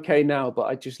become okay now, but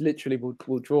I just literally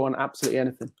will draw on absolutely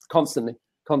anything, constantly.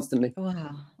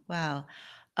 Wow.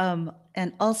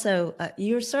 And also,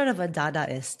 you're sort of a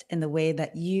Dadaist in the way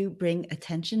that you bring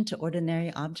attention to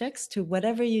ordinary objects, to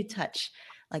whatever you touch.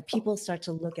 Like, people start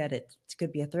to look at it. It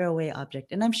could be a throwaway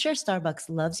object. And I'm sure Starbucks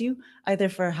loves you, either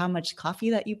for how much coffee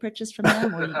that you purchase from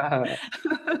them, or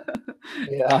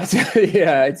yeah.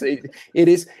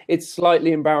 It's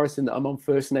slightly embarrassing that I'm on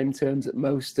first name terms at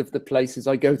most of the places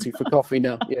I go to for coffee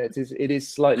now. Yeah, it is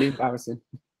slightly embarrassing.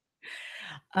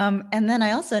 And then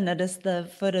I also noticed the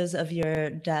photos of your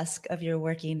desk, of your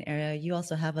working area. You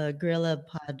also have a gorilla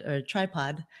pod or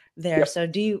tripod there. Yep. So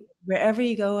wherever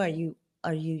you go,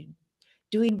 are you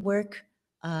doing work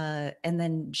and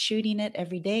then shooting it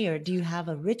every day, or do you have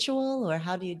a ritual, or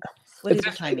what is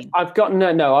your timing? I've got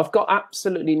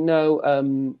absolutely no,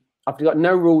 I've got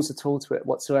no rules at all to it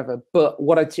whatsoever. But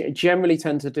what I generally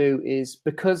tend to do is,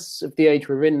 because of the age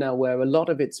we're in now, where a lot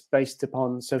of it's based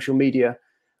upon social media,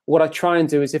 what I try and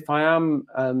do is, if I am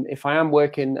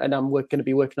working and I'm going to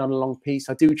be working on a long piece,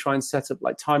 I do try and set up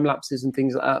like time lapses and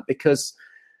things like that, because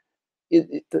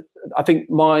I think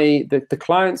the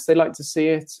clients, they like to see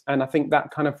it, and I think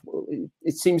that kind of,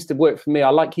 it seems to work for me. I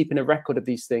like keeping a record of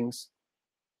these things.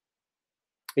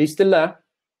 Are you still there?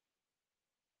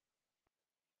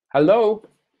 Hello,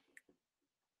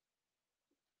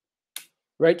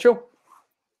 Rachel?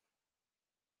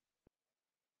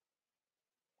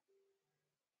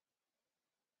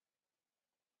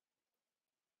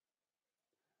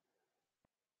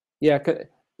 Yeah.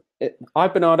 Hi,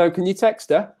 Bernardo. Can you text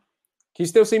her? Can you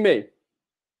still see me?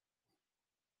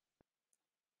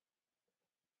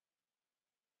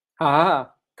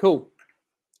 Ah, cool.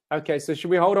 Okay, so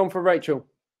should we hold on for Rachel?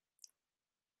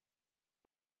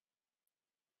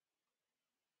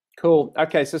 Cool.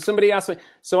 Okay, so somebody asked me,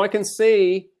 so I can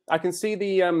see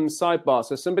the sidebar.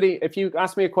 So somebody, if you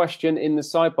ask me a question in the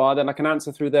sidebar, then I can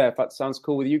answer through there, if that sounds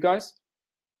cool with you guys.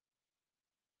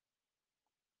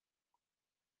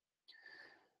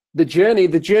 The journey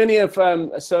of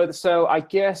so I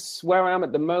guess where I am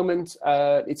at the moment,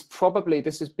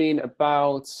 this has been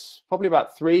about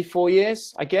 3-4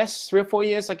 years, I guess, 3 or 4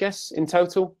 years, I guess, in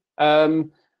total.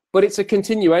 But it's a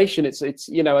continuation. It's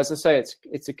you know, as I say,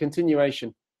 it's a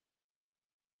continuation.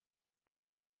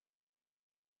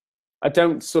 I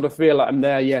don't sort of feel like I'm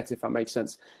there yet, if that makes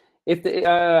sense.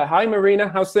 Hi Marina,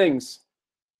 how's things?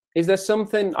 Is there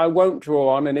something I won't draw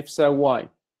on, and if so, why?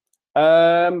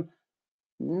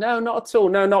 No, not at all.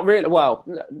 No, not really. Well,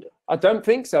 I don't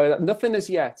think so. Nothing as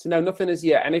yet. No, nothing as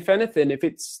yet. And if anything, if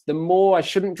it's the more I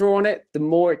shouldn't draw on it, the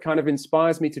more it kind of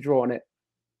inspires me to draw on it.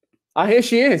 Here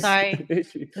she is. Sorry.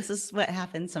 This is what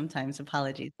happens sometimes.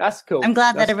 Apologies. That's cool. I'm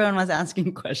glad that everyone was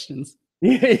asking questions.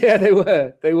 Yeah, they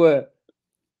were.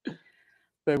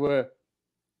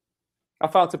 I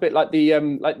felt a bit like the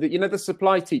you know, the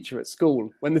supply teacher at school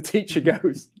when the teacher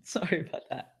goes. Sorry about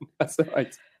that. That's all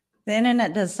right. The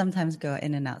internet does sometimes go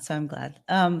in and out, so I'm glad.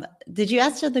 Did you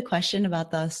answer the question about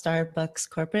the Starbucks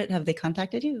corporate? Have they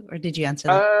contacted you, or did you answer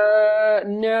that?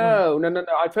 No.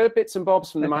 I've heard bits and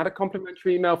bobs from them. I Okay. had a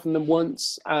complimentary email from them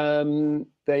once.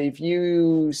 They've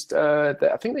used,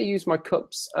 I think they used my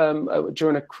cups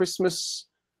during a Christmas.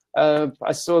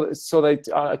 I saw they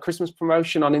a Christmas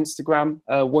promotion on Instagram.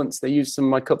 Once they used some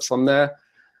of my cups on there.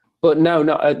 But no.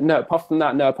 Apart from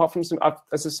that, no. Apart from some,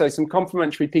 as I say, some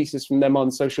complimentary pieces from them on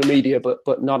social media,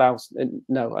 but not else.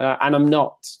 No, and I'm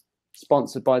not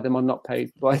sponsored by them. I'm not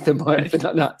paid by them or anything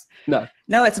like that. No.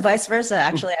 No, it's vice versa.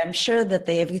 Actually, I'm sure that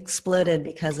they have exploded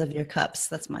because of your cups.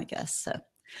 That's my guess. So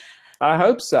I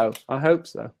hope so. I hope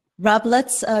so. Rob,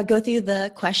 let's go through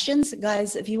the questions.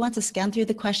 Guys, if you want to scan through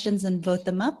the questions and vote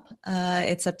them up,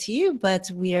 it's up to you,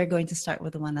 but we are going to start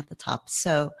with the one at the top.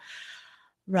 So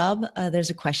Rob, there's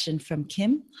a question from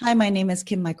Kim. Hi, my name is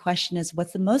Kim. My question is,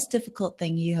 what's the most difficult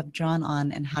thing you have drawn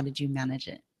on and how did you manage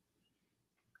it?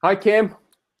 Hi, Kim.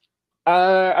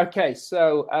 Okay,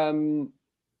 so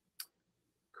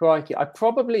crikey,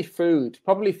 probably food.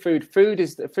 Food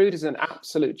is an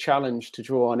absolute challenge to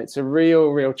draw on. It's a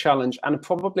real challenge, and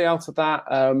probably out of that,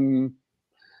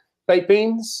 baked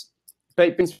beans.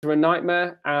 Baked beans were a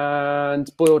nightmare, and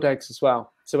boiled eggs as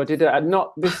well. So I did it.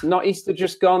 Not Easter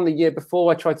just gone. The year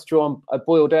before, I tried to draw on a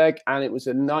boiled egg, and it was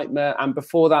a nightmare. And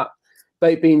before that,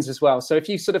 baked beans as well. So if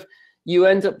you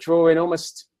end up drawing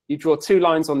you draw 2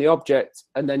 lines on the object,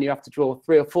 and then you have to draw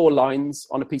 3 or 4 lines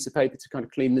on a piece of paper to kind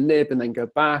of clean the nib, and then go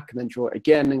back and then draw it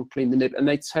again and clean the nib, and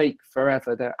they take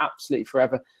forever. They're absolutely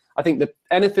forever. I think that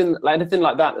anything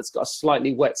like that that's got a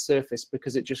slightly wet surface,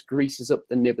 because it just greases up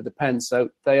the nib of the pen. So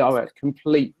they are a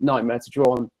complete nightmare to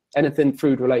draw on, anything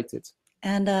food related.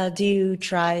 And do you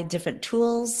try different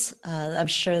tools? I'm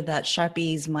sure that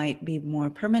Sharpies might be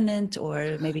more permanent,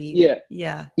 or maybe yeah.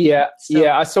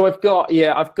 So I've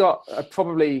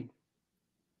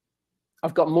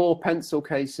got more pencil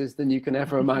cases than you can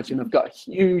ever imagine. I've got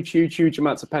huge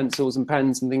amounts of pencils and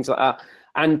pens and things like that.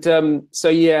 And so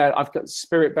yeah, I've got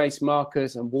spirit-based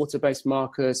markers and water-based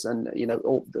markers, and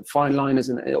all the fine liners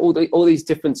and all these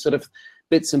different sort of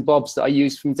bits and bobs that I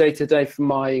use from day to day for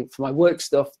my work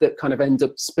stuff, that kind of end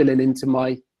up spilling into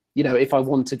my, if I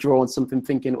want to draw on something,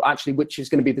 thinking, well, actually, which is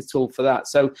going to be the tool for that.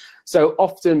 So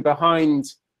often behind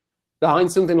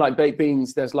something like baked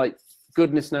beans, there's like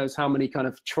goodness knows how many kind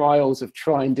of trials of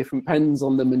trying different pens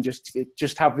on them, and just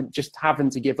having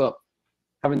to give up.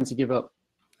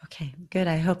 Okay, good.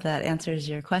 I hope that answers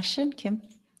your question, Kim.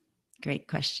 Great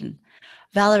question.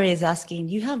 Valerie is asking,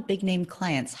 you have big name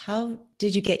clients. How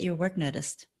did you get your work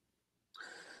noticed?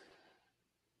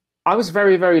 I was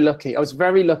very lucky. I was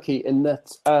very lucky in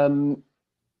that,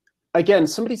 again,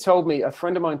 a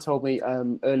friend of mine told me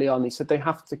early on, he said they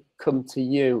have to come to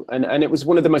you. And it was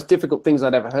one of the most difficult things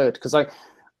I'd ever heard, because I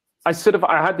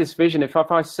had this vision. If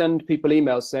I send people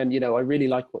emails saying, I really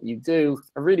like what you do,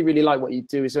 I really like what you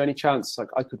do, is there any chance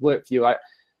I could work for you?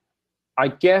 I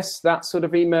guess that sort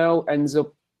of email ends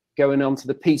up going onto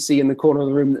the PC in the corner of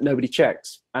the room that nobody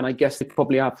checks. And I guess they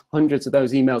probably have hundreds of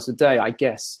those emails a day, I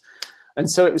guess. And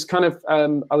so it was kind of,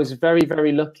 I was very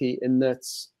lucky in that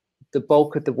the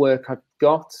bulk of the work I've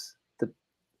got,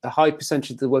 the high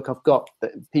percentage of the work I've got,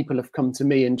 that people have come to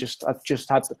me, and I've just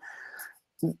had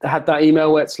that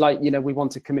email where it's like, we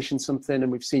want to commission something,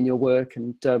 and we've seen your work,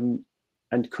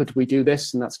 and could we do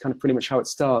this? And that's kind of pretty much how it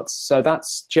starts. So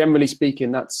that's, generally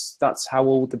speaking, that's how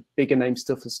all the bigger name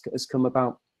stuff has come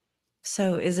about.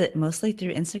 So is it mostly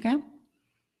through Instagram?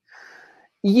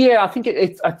 Yeah, I think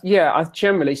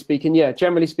generally speaking,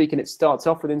 it starts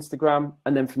off with Instagram,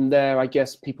 and then from there, I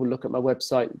guess people look at my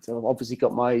website. So I've obviously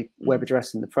got my web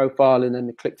address in the profile, and then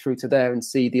they click through to there and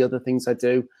see the other things I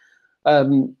do.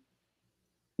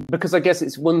 Because I guess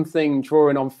it's one thing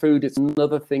drawing on food, it's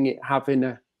another thing it having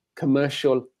a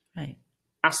commercial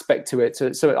aspect to it.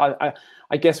 So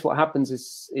I guess what happens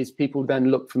is people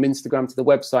then look from Instagram to the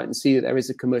website and see that there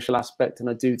is a commercial aspect, and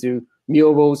I do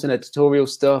murals and editorial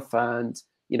stuff, and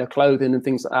clothing and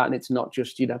things like that, and it's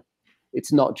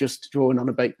not just drawing on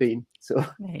a baked bean. So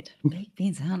right, baked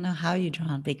beans. I don't know how you draw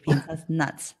on baked beans. That's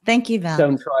nuts. Thank you, Val.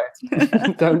 Don't try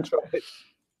it. Don't try it.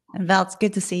 And Val, it's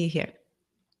good to see you here.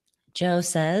 Joe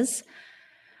says,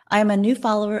 I am a new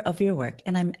follower of your work,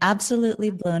 and I'm absolutely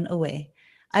blown away.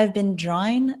 I've been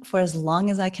drawing for as long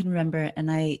as I can remember, and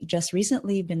I just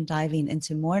recently been diving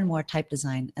into more and more type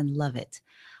design and love it.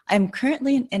 I'm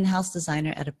currently an in-house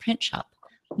designer at a print shop.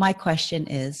 My question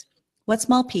is, what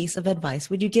small piece of advice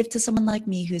would you give to someone like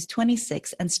me who's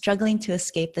 26 and struggling to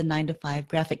escape the 9-to-5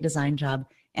 graphic design job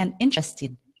and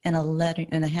interested in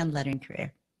a hand lettering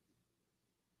career?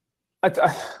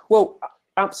 Well,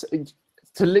 absolutely.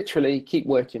 to literally keep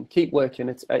working.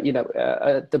 It's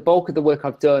the bulk of the work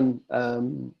I've done.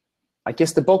 I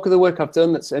guess the bulk of the work I've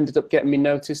done that's ended up getting me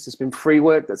noticed has been free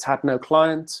work that's had no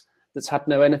client, that's had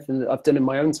no anything that I've done in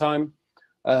my own time,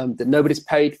 that nobody's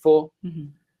paid for. Mm-hmm.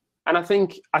 And I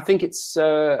think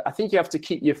you have to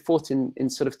keep your foot in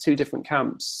sort of two different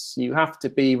camps. You have to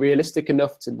be realistic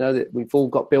enough to know that we've all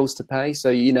got bills to pay. So,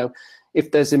 you know,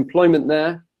 if there's employment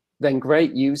there, then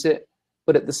great, use it.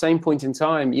 But at the same point in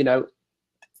time, you know,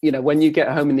 when you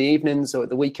get home in the evenings or at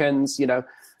the weekends, you know,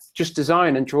 just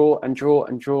design and draw and draw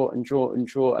and draw and draw and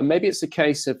draw. And maybe it's a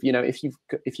case of, you know, if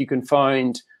you can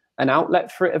find an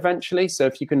outlet for it eventually. So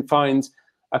if you can find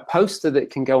a poster that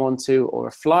can go onto, or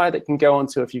a flyer that can go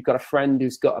onto, if you've got a friend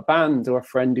who's got a band or a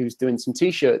friend who's doing some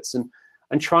t-shirts, and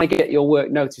try and get your work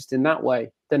noticed in that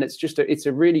way, then it's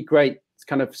a really great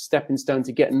kind of stepping stone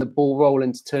to getting the ball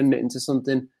rolling, to turn it into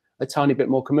something a tiny bit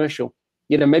more commercial.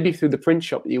 You know, maybe through the print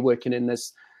shop that you're working in,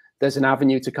 there's an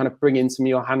avenue to kind of bring in some of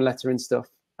your hand lettering stuff.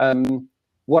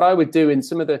 What I would do in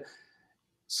some of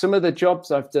the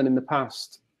jobs I've done in the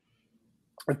past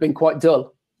have been quite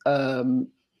dull.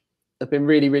 Have been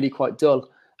really, really quite dull.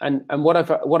 And what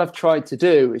I've tried to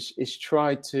do is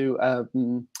try to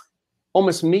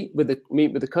almost meet with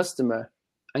the customer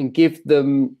and give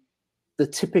them the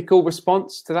typical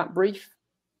response to that brief,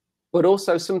 but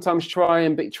also sometimes try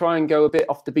and go a bit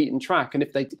off the beaten track. And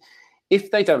if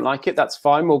they don't like it, that's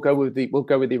fine. We'll go with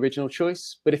the original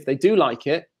choice. But if they do like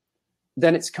it,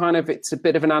 then it's a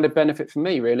bit of an added benefit for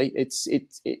me, really. It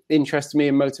interests me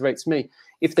and motivates me.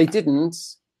 If they didn't,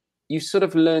 you sort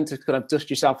of learn to kind of dust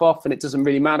yourself off, and it doesn't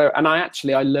really matter. And I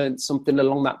learned something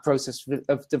along that process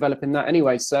of developing that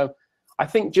anyway. So I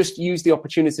think just use the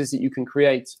opportunities that you can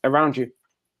create around you.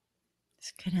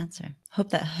 That's a good answer. Hope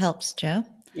that helps, Joe.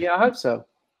 Yeah, I hope so.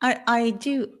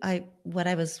 What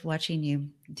I was watching you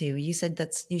do, you said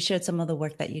you shared some of the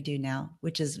work that you do now,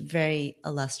 which is very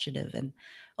illustrative and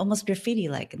almost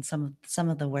graffiti-like in some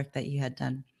of the work that you had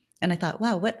done. And I thought,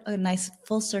 wow, what a nice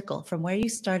full circle from where you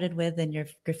started with in your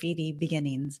graffiti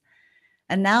beginnings.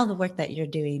 And now the work that you're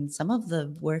doing, some of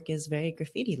the work is very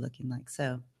graffiti looking like.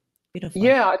 So beautiful.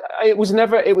 Yeah, it was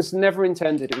never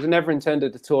intended. It was never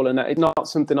intended at all. And it's not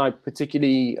something I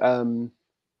particularly,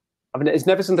 it's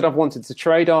never something I've wanted to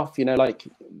trade off, you know, like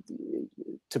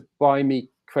to buy me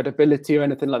credibility or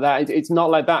anything like that. It's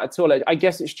not like that at all. I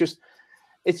guess it's just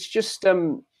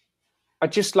I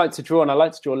just like to draw, and I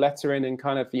like to draw lettering, and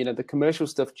kind of, you know, the commercial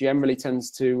stuff generally tends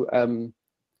to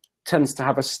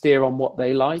have a steer on what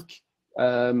they like.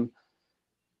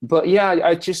 But yeah,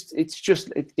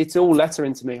 it's all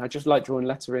lettering to me. I just like drawing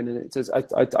lettering, and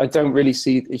I don't really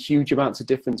see a huge amounts of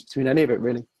difference between any of it,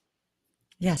 really.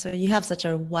 Yeah, so you have such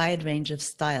a wide range of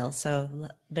styles. So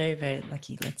very, very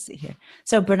lucky. Let's see here.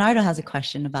 So Bernardo has a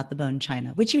question about the bone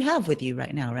china, which you have with you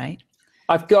right now, right?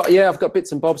 I've got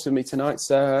bits and bobs with me tonight.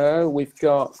 So we've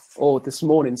got, this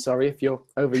morning, sorry, if you're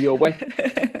over your way.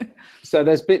 So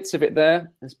there's bits of it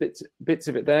there. There's bits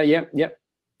of it there. Yep.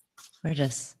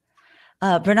 Gorgeous.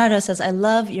 Bernardo says, I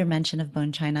love your mention of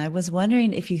bone china. I was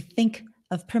wondering if you think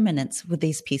of permanence with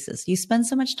these pieces. You spend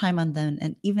so much time on them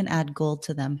and even add gold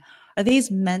to them. Are these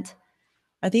meant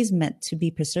to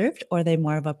be preserved, or are they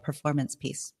more of a performance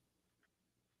piece?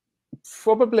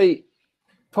 Probably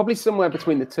somewhere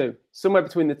between the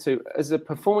two. As a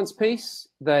performance piece,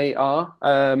 they are.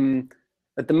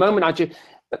 At the moment,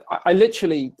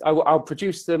 I'll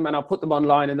produce them and I'll put them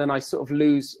online, and then I sort of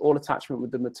lose all attachment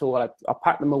with them at all. I'll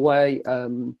pack them away,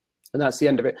 and that's the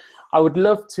end of it. I would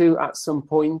love to, at some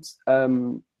point,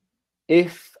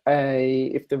 if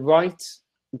the right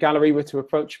gallery were to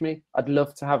approach me, I'd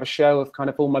love to have a show of kind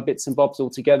of all my bits and bobs all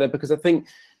together, because I think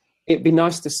it'd be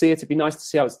nice to see it. It'd be nice to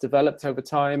see how it's developed over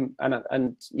time,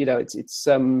 and you know, it's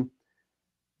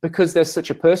because there's such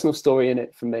a personal story in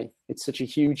it for me. It's such a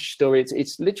huge story. It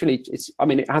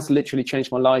has literally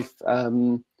changed my life.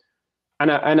 And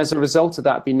as a result of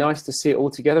that, it'd be nice to see it all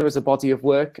together as a body of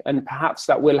work. And perhaps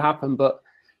that will happen. But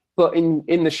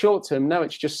in the short term, no,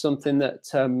 it's just something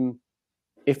that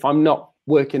if I'm not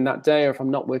working that day, or if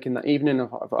I'm not working that evening,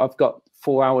 or I've got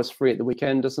 4 hours free at the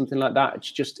weekend or something like that,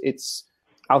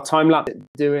 I'll time lapse it,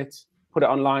 do it, put it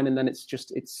online, and then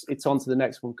it's on to the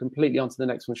next one, completely onto the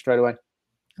next one straight away.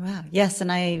 Wow. Yes,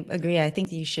 and I agree. I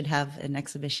think you should have an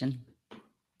exhibition.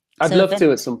 I'd love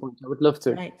to at some point. I would love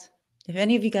to. Right. If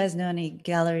any of you guys know any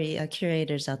gallery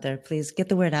curators out there, please get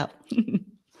the word out.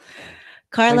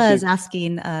 Carla is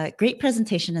asking, great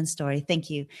presentation and story. Thank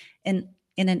you.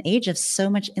 In an age of so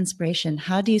much inspiration,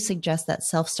 how do you suggest that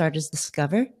self-starters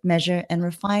discover, measure, and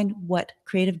refine what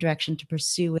creative direction to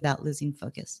pursue without losing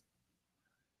focus?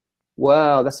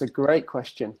 Wow, that's a great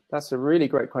question. That's a really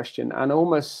great question, and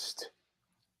almost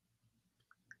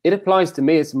it applies to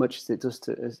me as much as it does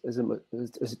to as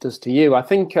it does to you. I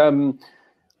think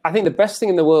the best thing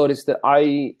in the world is that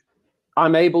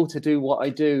I'm able to do what I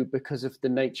do because of the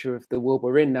nature of the world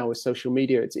we're in now with social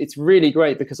media. It's really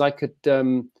great because I could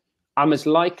I'm as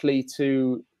likely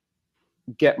to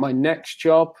get my next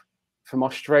job from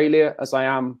Australia as I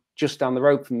am just down the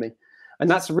road from me. And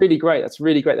that's really great. That's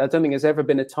really great. I don't think there's ever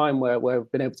been a time where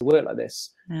I've been able to work like this.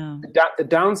 No. The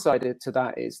downside to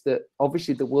that is that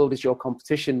obviously the world is your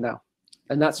competition now.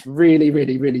 And that's really,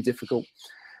 really, really difficult.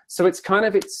 So it's kind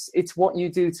of, it's what you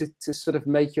do to sort of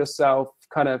make yourself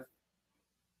kind of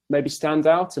maybe stand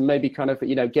out and maybe kind of,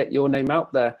 you know, get your name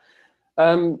out there.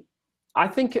 I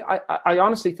think, I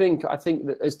honestly think,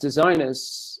 that as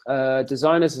designers,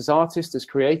 as artists, as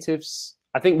creatives,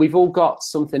 I think we've all got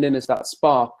something in us, that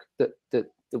spark that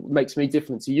makes me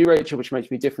different to you, Rachel, which makes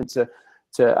me different to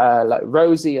like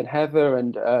Rosie and Heather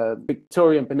and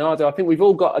Victoria and Bernardo. I think we've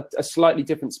all got a slightly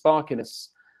different spark in us.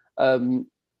 And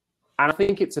I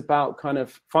think it's about kind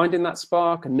of finding that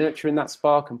spark and nurturing that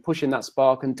spark and pushing that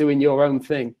spark and doing your own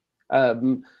thing.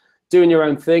 Doing your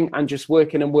own thing and just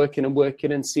working and working and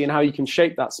working and seeing how you can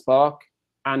shape that spark,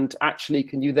 and actually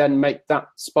can you then make that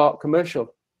spark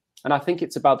commercial. And I think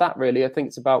it's about that, really. I think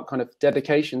it's about kind of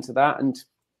dedication to that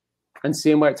and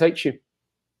seeing where it takes you.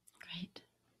 Great.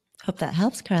 Hope that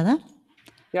helps, Carla.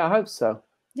 Yeah, I hope so.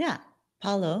 Yeah.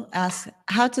 Paulo asks,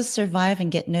 how to survive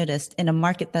and get noticed in a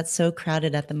market that's so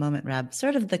crowded at the moment, Rab?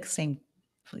 Sort of the same.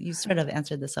 You sort of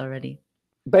answered this already.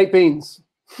 Baked beans.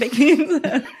 Baked beans.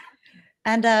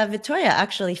 And Victoria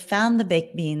actually found the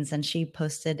baked beans, and she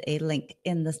posted a link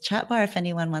in the chat bar if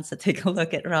anyone wants to take a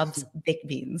look at Rob's baked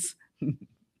beans.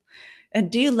 And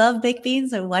do you love baked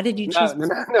beans, or why did you choose?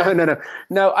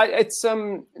 No.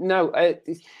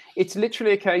 It's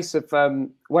literally a case of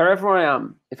wherever I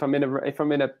am. If I'm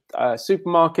in a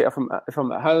supermarket, if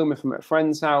I'm at home, if I'm at a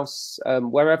friend's house,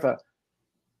 wherever,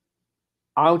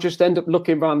 I'll just end up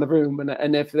looking around the room,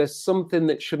 and if there's something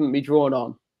that shouldn't be drawn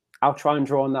on, I'll try and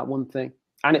draw on that one thing.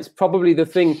 And it's probably the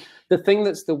thing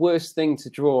that's the worst thing to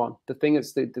draw on. The thing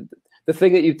that's the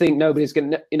thing that you think nobody's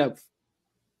going to, you know.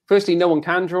 Firstly, no one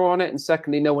can draw on it, and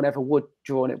secondly, no one ever would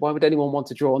draw on it. Why would anyone want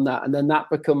to draw on that? And then that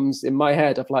becomes, in my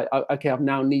head, of like, okay, I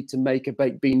now need to make a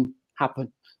baked bean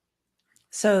happen.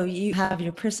 So you have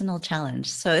your personal challenge.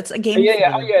 So it's a game.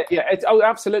 Yeah.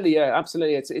 Absolutely, yeah,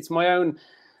 absolutely. It's my own.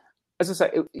 As I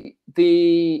say,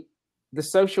 the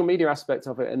social media aspect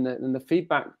of it and the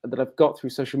feedback that I've got through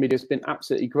social media has been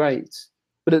absolutely great.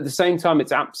 But at the same time,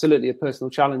 it's absolutely a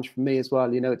personal challenge for me as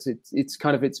well. You know,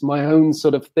 it's my own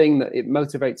sort of thing that it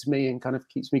motivates me and kind of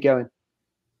keeps me going.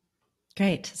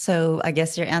 Great. So I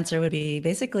guess your answer would be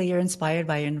basically you're inspired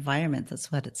by your environment.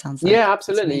 That's what it sounds like. Yeah,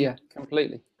 absolutely. Yeah,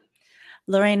 completely.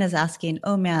 Lorraine is asking,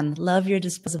 oh man, love your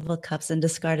disposable cups and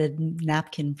discarded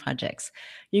napkin projects.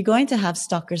 You're going to have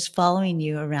stalkers following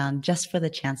you around just for the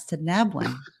chance to nab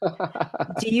one.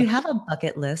 Do you have a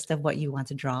bucket list of what you want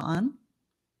to draw on?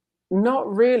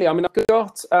 Not really. I mean, I've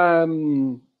got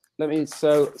so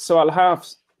I'll have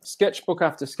sketchbook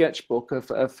after sketchbook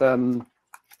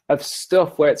of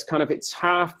stuff where it's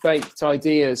half-baked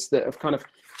ideas that have kind of,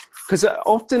 because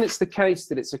often it's the case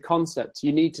that it's a concept.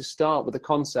 You need to start with a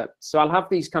concept. So I'll have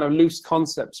these kind of loose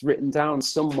concepts written down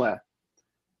somewhere,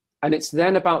 and it's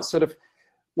then about sort of,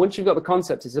 once you've got the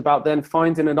concept, it's about then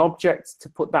finding an object to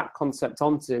put that concept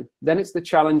onto. Then it's the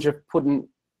challenge of putting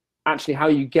actually how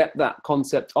you get that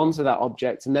concept onto that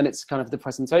object, and then it's kind of the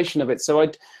presentation of it. So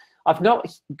I've not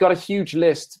got a huge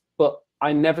list, but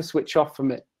I never switch off from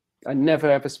it. I never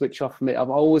ever switch off from it. I'm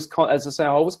always, as I say,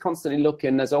 I'm always constantly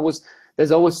looking. There's always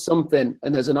something,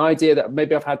 and there's an idea that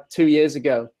maybe I've had 2 years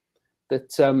ago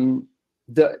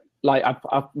that like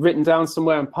I've written down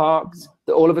somewhere and parked,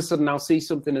 that all of a sudden I'll see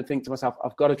something and think to myself,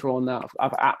 I've got to draw on that.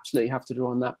 I've absolutely have to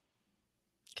draw on that.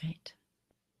 Great.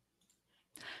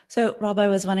 So Rob, I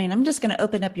was wondering, I'm just going to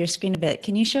open up your screen a bit.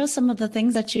 Can you show some of the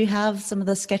things that you have, some of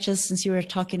the sketches, since you were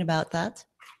talking about that?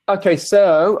 Okay,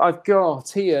 so I've got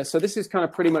here, so this is kind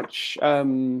of pretty much,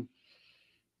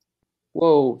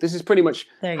 this is pretty much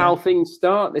how things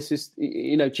start. This is,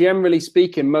 you know, generally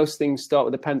speaking, most things start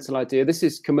with a pencil idea. This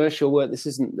is commercial work. This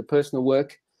isn't the personal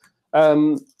work.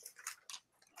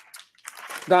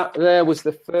 That there was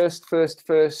the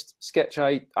first sketch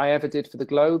I ever did for the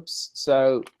Globes.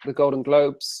 So the Golden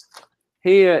Globes.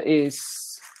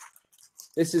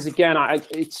 This is again,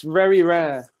 it's very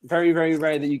rare, very, very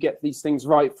rare that you get these things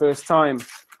right first time.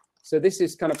 So this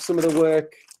is kind of some of the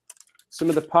work, some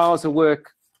of the piles of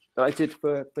work that I did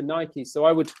for Nike. So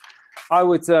I would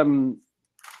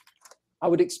I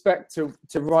would expect to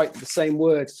write the same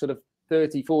word sort of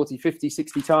 30, 40, 50,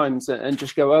 60 times and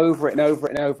just go over it and over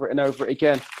it and over it and over it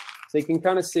again. So you can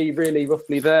kind of see really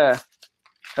roughly there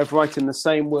of writing the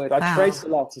same word. I trace a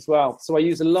lot as well. So I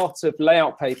use a lot of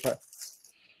layout paper.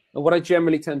 And what I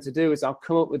generally tend to do is I'll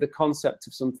come up with a concept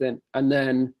of something and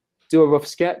then do a rough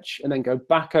sketch and then go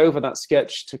back over that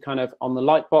sketch to kind of on the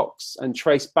light box and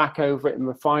trace back over it and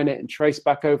refine it and trace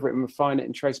back over it and refine it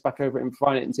and trace back over it and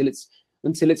refine it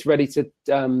until it's ready to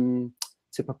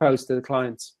propose to the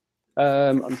client.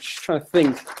 I'm just trying to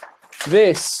think.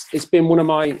 This has been one of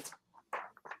my.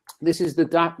 This is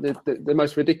the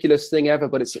most ridiculous thing ever,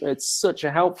 but it's such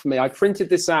a help for me. I printed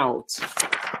this out.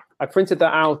 I printed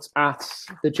that out at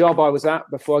the job I was at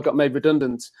before I got made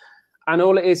redundant, and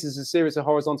all it is a series of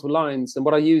horizontal lines. And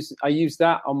what I use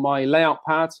that on my layout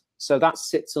pad, so that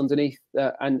sits underneath,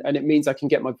 and it means I can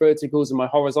get my verticals and my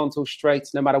horizontals straight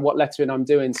no matter what lettering I'm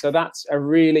doing. So that's a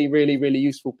really, really, really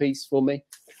useful piece for me.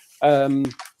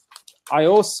 I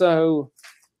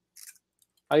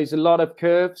use a lot of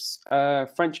curves,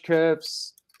 French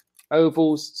curves,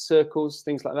 ovals, circles,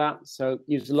 things like that. So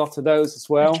use a lot of those as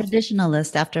well. A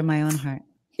traditionalist after my own heart.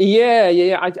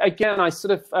 Yeah. I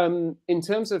sort of, in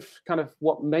terms of kind of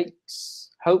what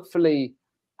makes, hopefully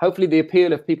the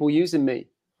appeal of people using me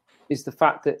is the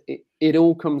fact that it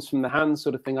all comes from the hand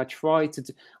sort of thing. I try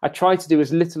to do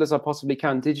as little as I possibly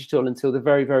can digital until the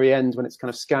very, very end when it's kind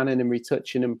of scanning and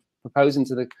retouching and proposing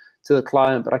to the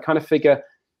client. But I kind of figure,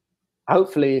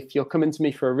 hopefully, if you're coming to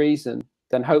me for a reason,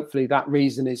 then hopefully that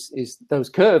reason is those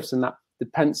curves and that the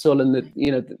pencil and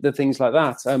the things like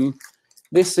that.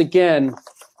 This again,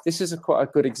 this is quite a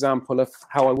good example of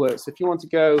how I work. So if you want to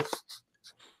go,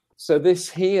 so this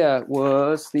here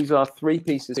these are 3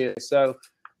 pieces here. So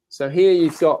here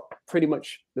you've got pretty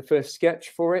much the first sketch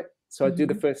for it. So I do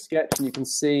the first sketch and you can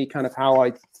see kind of how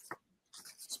I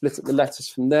split up the letters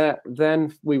from there.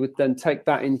 Then we would then take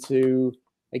that into,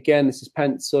 again, this is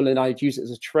pencil, and I'd use it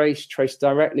as a trace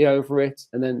directly over it,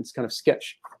 and then it's kind of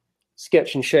sketch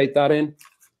and shade that in.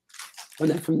 And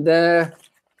then from there,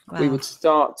 we would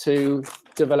start to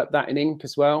develop that in ink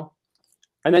as well.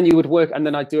 And then you would work, and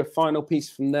then I'd do a final piece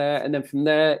from there, and then from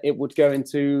there, it would go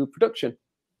into production.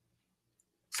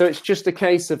 So it's just a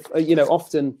case of,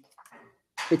 often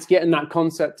it's getting that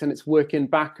concept and it's working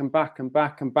back and back and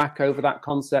back and back over that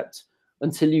concept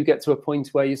until you get to a point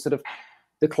where you sort of,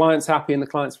 the client's happy and the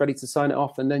client's ready to sign it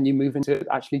off, and then you move into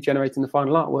actually generating the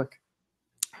final artwork.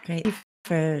 Great. Thank you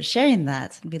for sharing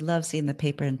that. We love seeing the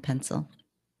paper and pencil.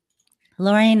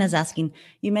 Lorraine is asking,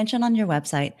 you mentioned on your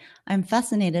website, I'm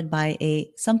fascinated by a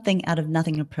something out of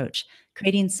nothing approach,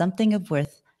 creating something of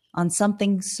worth on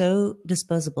something so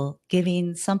disposable,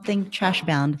 giving something trash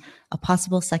bound a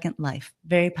possible second life.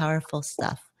 Very powerful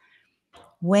stuff.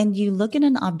 When you look at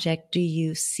an object, do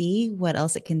you see what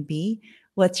else it can be?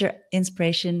 What's your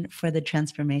inspiration for the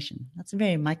transformation? That's a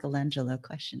very Michelangelo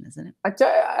question, isn't it?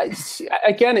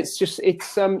 Again,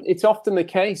 it's often the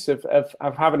case of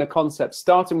having a concept,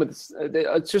 starting with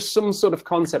just some sort of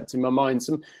concept in my mind.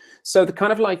 So the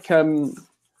kind of like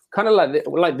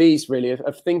these really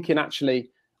of thinking actually.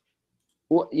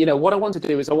 What I want to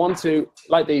do is I want to,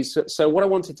 like these, so what I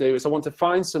want to do is I want to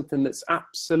find something that's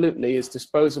absolutely as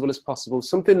disposable as possible,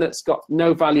 something that's got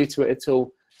no value to it at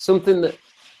all, something that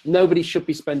nobody should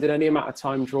be spending any amount of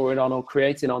time drawing on or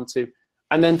creating onto.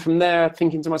 And then from there,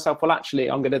 thinking to myself, well,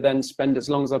 actually, I'm going to then spend as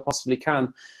long as I possibly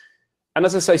can. And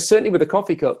as I say, certainly with the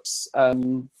coffee cups,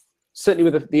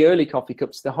 certainly with the early coffee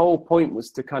cups, the whole point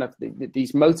was to kind of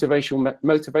these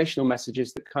motivational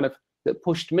messages that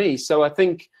pushed me. So I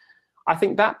think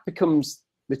that becomes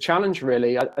the challenge,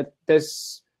 really.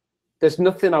 There's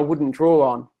nothing I wouldn't draw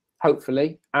on,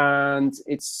 hopefully, and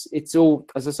it's all,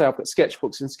 as I say, I've got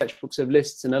sketchbooks and sketchbooks of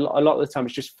lists, and a lot of the time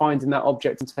it's just finding that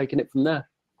object and taking it from there.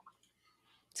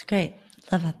 It's great.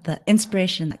 Love it. The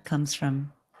inspiration that comes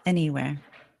from anywhere.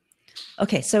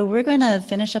 Okay, so we're going to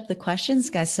finish up the questions,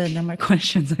 guys. So no more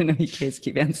questions. I know you guys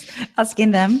keep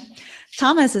asking them.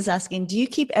 Thomas is asking, do you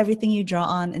keep everything you draw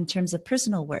on in terms of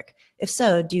personal work? If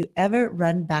so, do you ever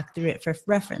run back through it for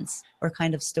reference or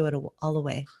kind of stow it all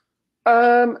away?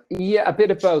 Yeah, a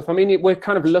bit of both. I mean, we're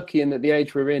kind of lucky in that the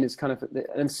age we're in is kind of,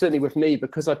 and certainly with me,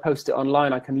 because I post it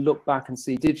online, I can look back and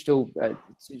see digital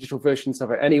versions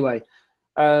of it anyway.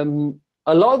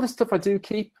 A lot of the stuff I do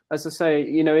keep, as I say,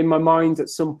 in my mind at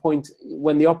some point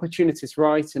when the opportunity is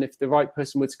right, and if the right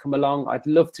person were to come along, I'd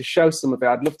love to show some of it.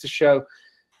 I'd love to show,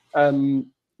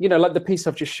 like the piece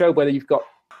I've just showed, where you've got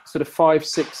sort of 5,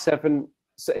 6, 7.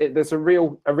 So there's a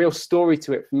real story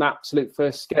to it from that absolute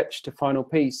first sketch to final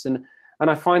piece, and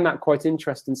I find that quite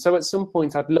interesting. So at some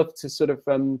point, I'd love to sort of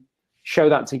show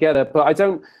that together, but I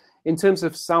don't. in terms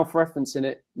of self-referencing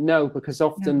it, no, because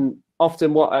often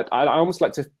what I almost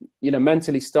like to,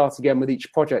 mentally start again with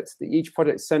each project. Each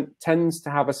project tends to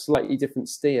have a slightly different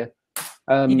steer.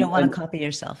 You don't want to copy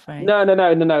yourself, right? No.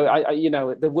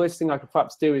 The worst thing I could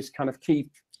perhaps do is kind of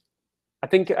keep. I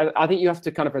think you have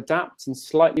to kind of adapt and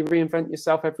slightly reinvent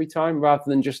yourself every time, rather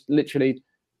than just literally,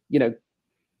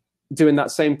 doing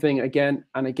that same thing again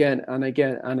and again and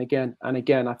again and again and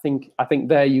again. I think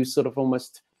there you sort of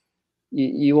almost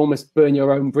you almost burn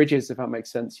your own bridges, if that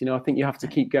makes sense. I think you have to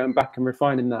keep going back and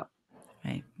refining that.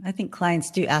 Right. I think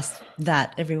clients do ask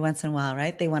that every once in a while,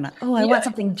 right? They want to, I want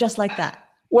something just like that.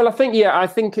 Well, I think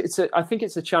it's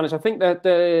a challenge. I think that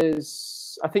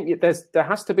there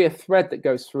has to be a thread that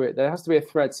goes through it. There has to be a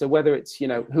thread. So whether it's,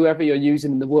 whoever you're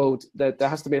using in the world, there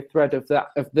has to be a thread of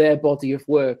their body of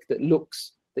work that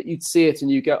you'd see it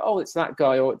and you go, oh, it's that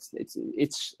guy, or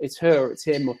it's her, or it's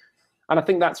him. And I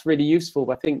think that's really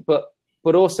useful. I think,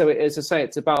 but also, as I say,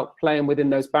 it's about playing within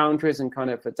those boundaries and kind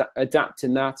of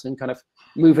adapting that and kind of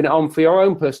moving it on for your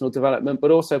own personal development,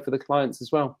 but also for the clients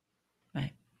as well.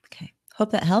 Right. Okay. Hope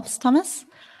that helps, Thomas.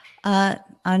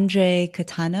 Andre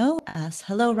Catano asks,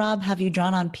 hello, Rob. Have you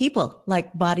drawn on people,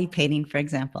 like body painting, for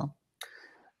example?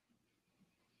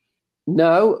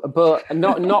 No, but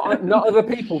not other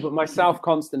people, but myself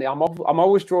constantly. I'm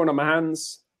always drawing on my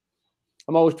hands.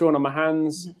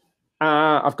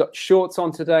 I've got shorts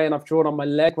on today, and I've drawn on my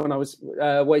leg when I was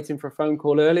waiting for a phone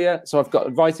call earlier. So I've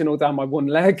got writing all down my one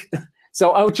leg. So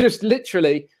I'll just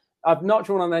literally, I've not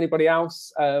drawn on anybody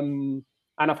else. And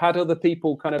I've had other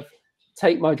people kind of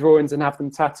take my drawings and have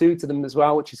them tattooed to them as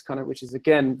well, which is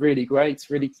again, really great,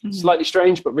 really slightly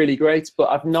strange, but really great. But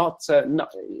I've not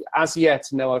as yet,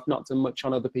 no, I've not done much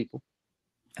on other people.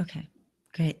 Okay,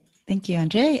 great. Thank you,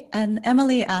 Andre. And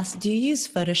Emily asked, do you use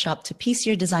Photoshop to piece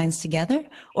your designs together,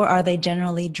 or are they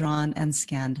generally drawn and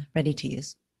scanned, ready to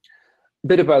use? A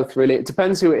bit of both, really. It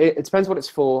depends what it's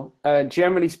for.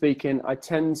 Generally speaking, I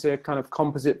tend to kind of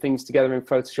composite things together in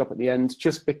Photoshop at the end,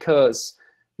 just because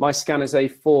my scan is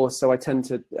A4, so I tend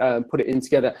to put it in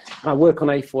together. And I work on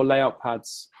A4 layout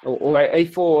pads, or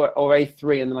A4 or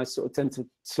A3, and then I sort of tend to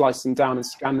slice them down and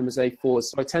scan them as A4s.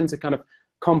 So I tend to kind of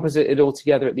composite it all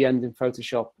together at the end in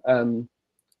Photoshop, and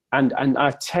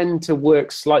I tend to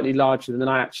work slightly larger than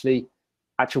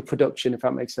actual production, if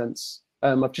that makes sense.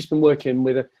 I've just been working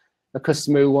with a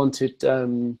customer who wanted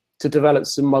to develop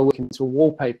some of my work into a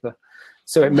wallpaper,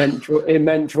 so it meant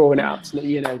drawing it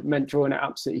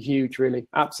absolutely huge, really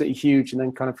absolutely huge, and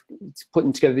then kind of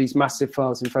putting together these massive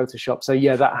files in Photoshop. So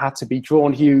yeah, that had to be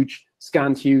drawn huge,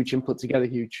 scanned huge, and put together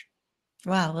huge.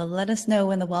 Wow. Well, let us know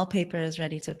when the wallpaper is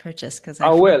ready to purchase, because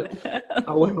I will.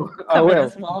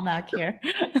 This wall back here.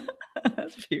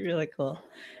 That'd be really cool.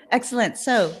 Excellent.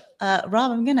 So,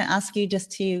 Rob, I'm going to ask you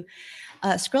just to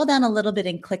scroll down a little bit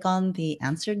and click on the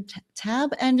Answered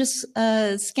tab, and just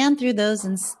scan through those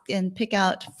and pick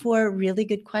out 4 really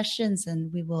good questions,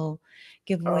 and we will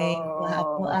give away.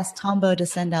 We'll ask Tombo to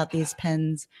send out these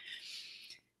pens.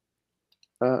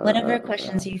 Whatever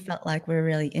questions you felt like were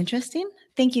really interesting.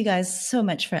 Thank you guys so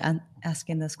much for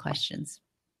asking those questions.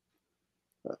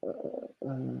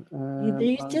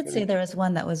 You did say there was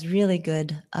one that was really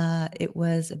good. It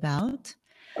was about?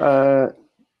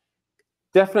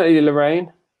 Definitely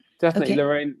Lorraine. Definitely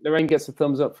okay. Lorraine gets a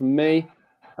thumbs up from me.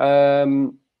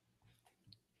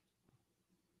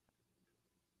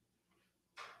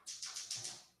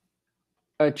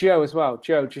 Joe as well.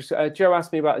 Joe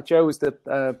asked me about. Joe was the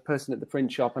person at the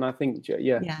print shop, and I think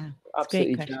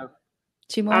absolutely Joe.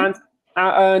 2 more.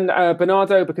 And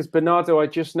Bernardo, because Bernardo, I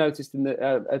just noticed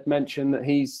had mentioned that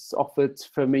he's offered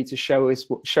for me to show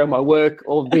my work,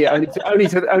 albeit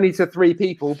only to 3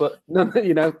 people, but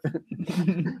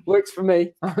works for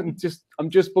me. I'm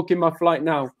just booking my flight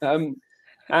now.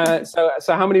 So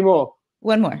how many more?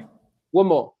 One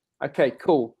more. Okay,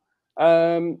 cool.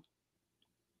 And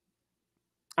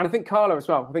I think Carla as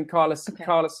well. I think Carla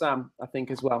Sam, I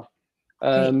think as well.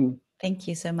 Thank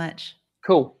you so much.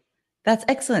 Cool. That's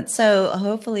excellent. So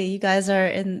hopefully you guys are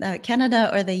in Canada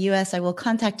or the US. I will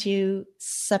contact you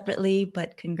separately,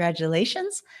 but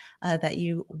congratulations that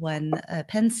you won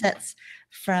pen sets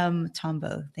from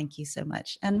Tombo. Thank you so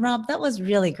much. And Rob, that was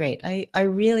really great. I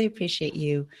really appreciate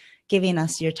you giving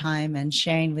us your time and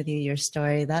sharing with you your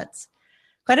story. That's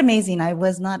quite amazing. I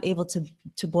was not able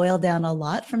to boil down a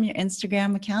lot from your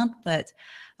Instagram account, but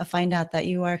I find out that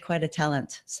you are quite a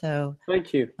talent. So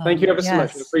thank you ever so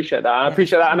much. I appreciate that. I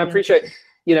appreciate that, and I appreciate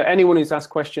anyone who's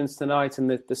asked questions tonight, and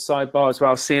the sidebar as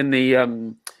well. Seeing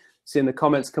the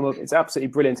comments come up, it's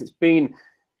absolutely brilliant.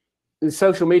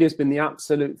 Social media has been the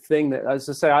absolute thing that, as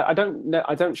I say, I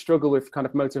don't struggle with kind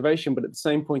of motivation, but at the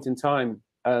same point in time,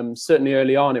 certainly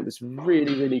early on, it was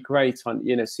really, really great on,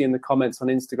 you know, seeing the comments on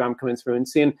Instagram coming through and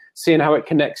seeing how it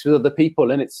connects with other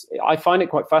people. And I find it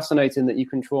quite fascinating that you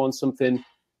can draw on something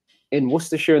in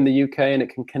Worcestershire in the UK and it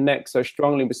can connect so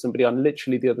strongly with somebody on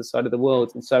literally the other side of the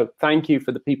world. And so thank you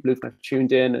for the people who've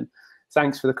tuned in, and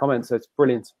thanks for the comments. It's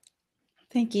brilliant.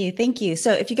 Thank you. Thank you.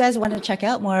 So if you guys want to check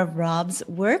out more of Rob's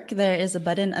work, there is a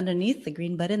button underneath, the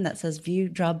green button that says view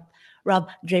Rob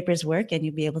Draper's work, and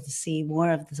you'll be able to see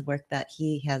more of the work that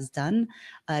he has done.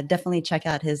 Definitely check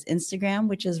out his Instagram,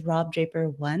 which is Rob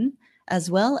Draper1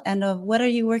 as well. And what are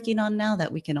you working on now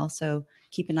that we can also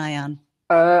keep an eye on?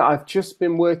 I've just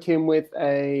been working with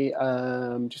a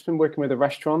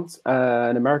restaurant,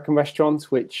 an American restaurant,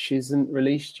 which isn't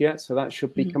released yet, so that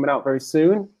should be coming out very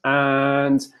soon.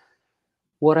 And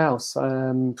what else?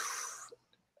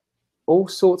 All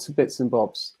sorts of bits and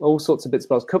bobs. A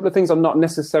couple of things I'm not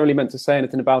necessarily meant to say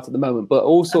anything about at the moment, but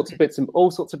all sorts of bits and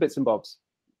bobs.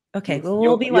 Okay, well,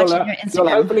 we'll be watching your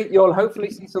Instagram. You'll hopefully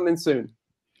see something soon.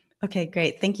 Okay,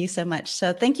 great. Thank you so much.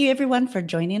 So thank you everyone for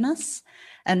joining us.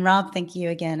 And Rob, thank you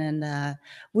again. And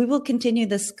we will continue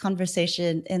this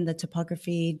conversation in the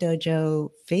Typography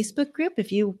Dojo Facebook group.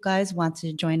 If you guys want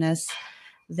to join us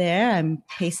there, I'm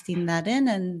pasting that in.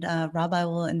 And Rob, I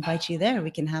will invite you there. We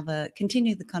can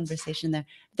continue the conversation there.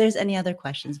 If there's any other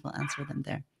questions, we'll answer them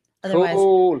there.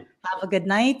 Otherwise, have a good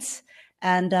night.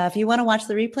 And if you want to watch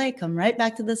the replay, come right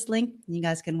back to this link. And you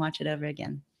guys can watch it over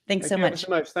again. Thanks so much. Thanks so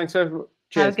much. Thanks, everyone.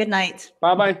 Cheers. Have a good night.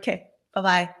 Bye-bye. Okay.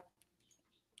 Bye-bye.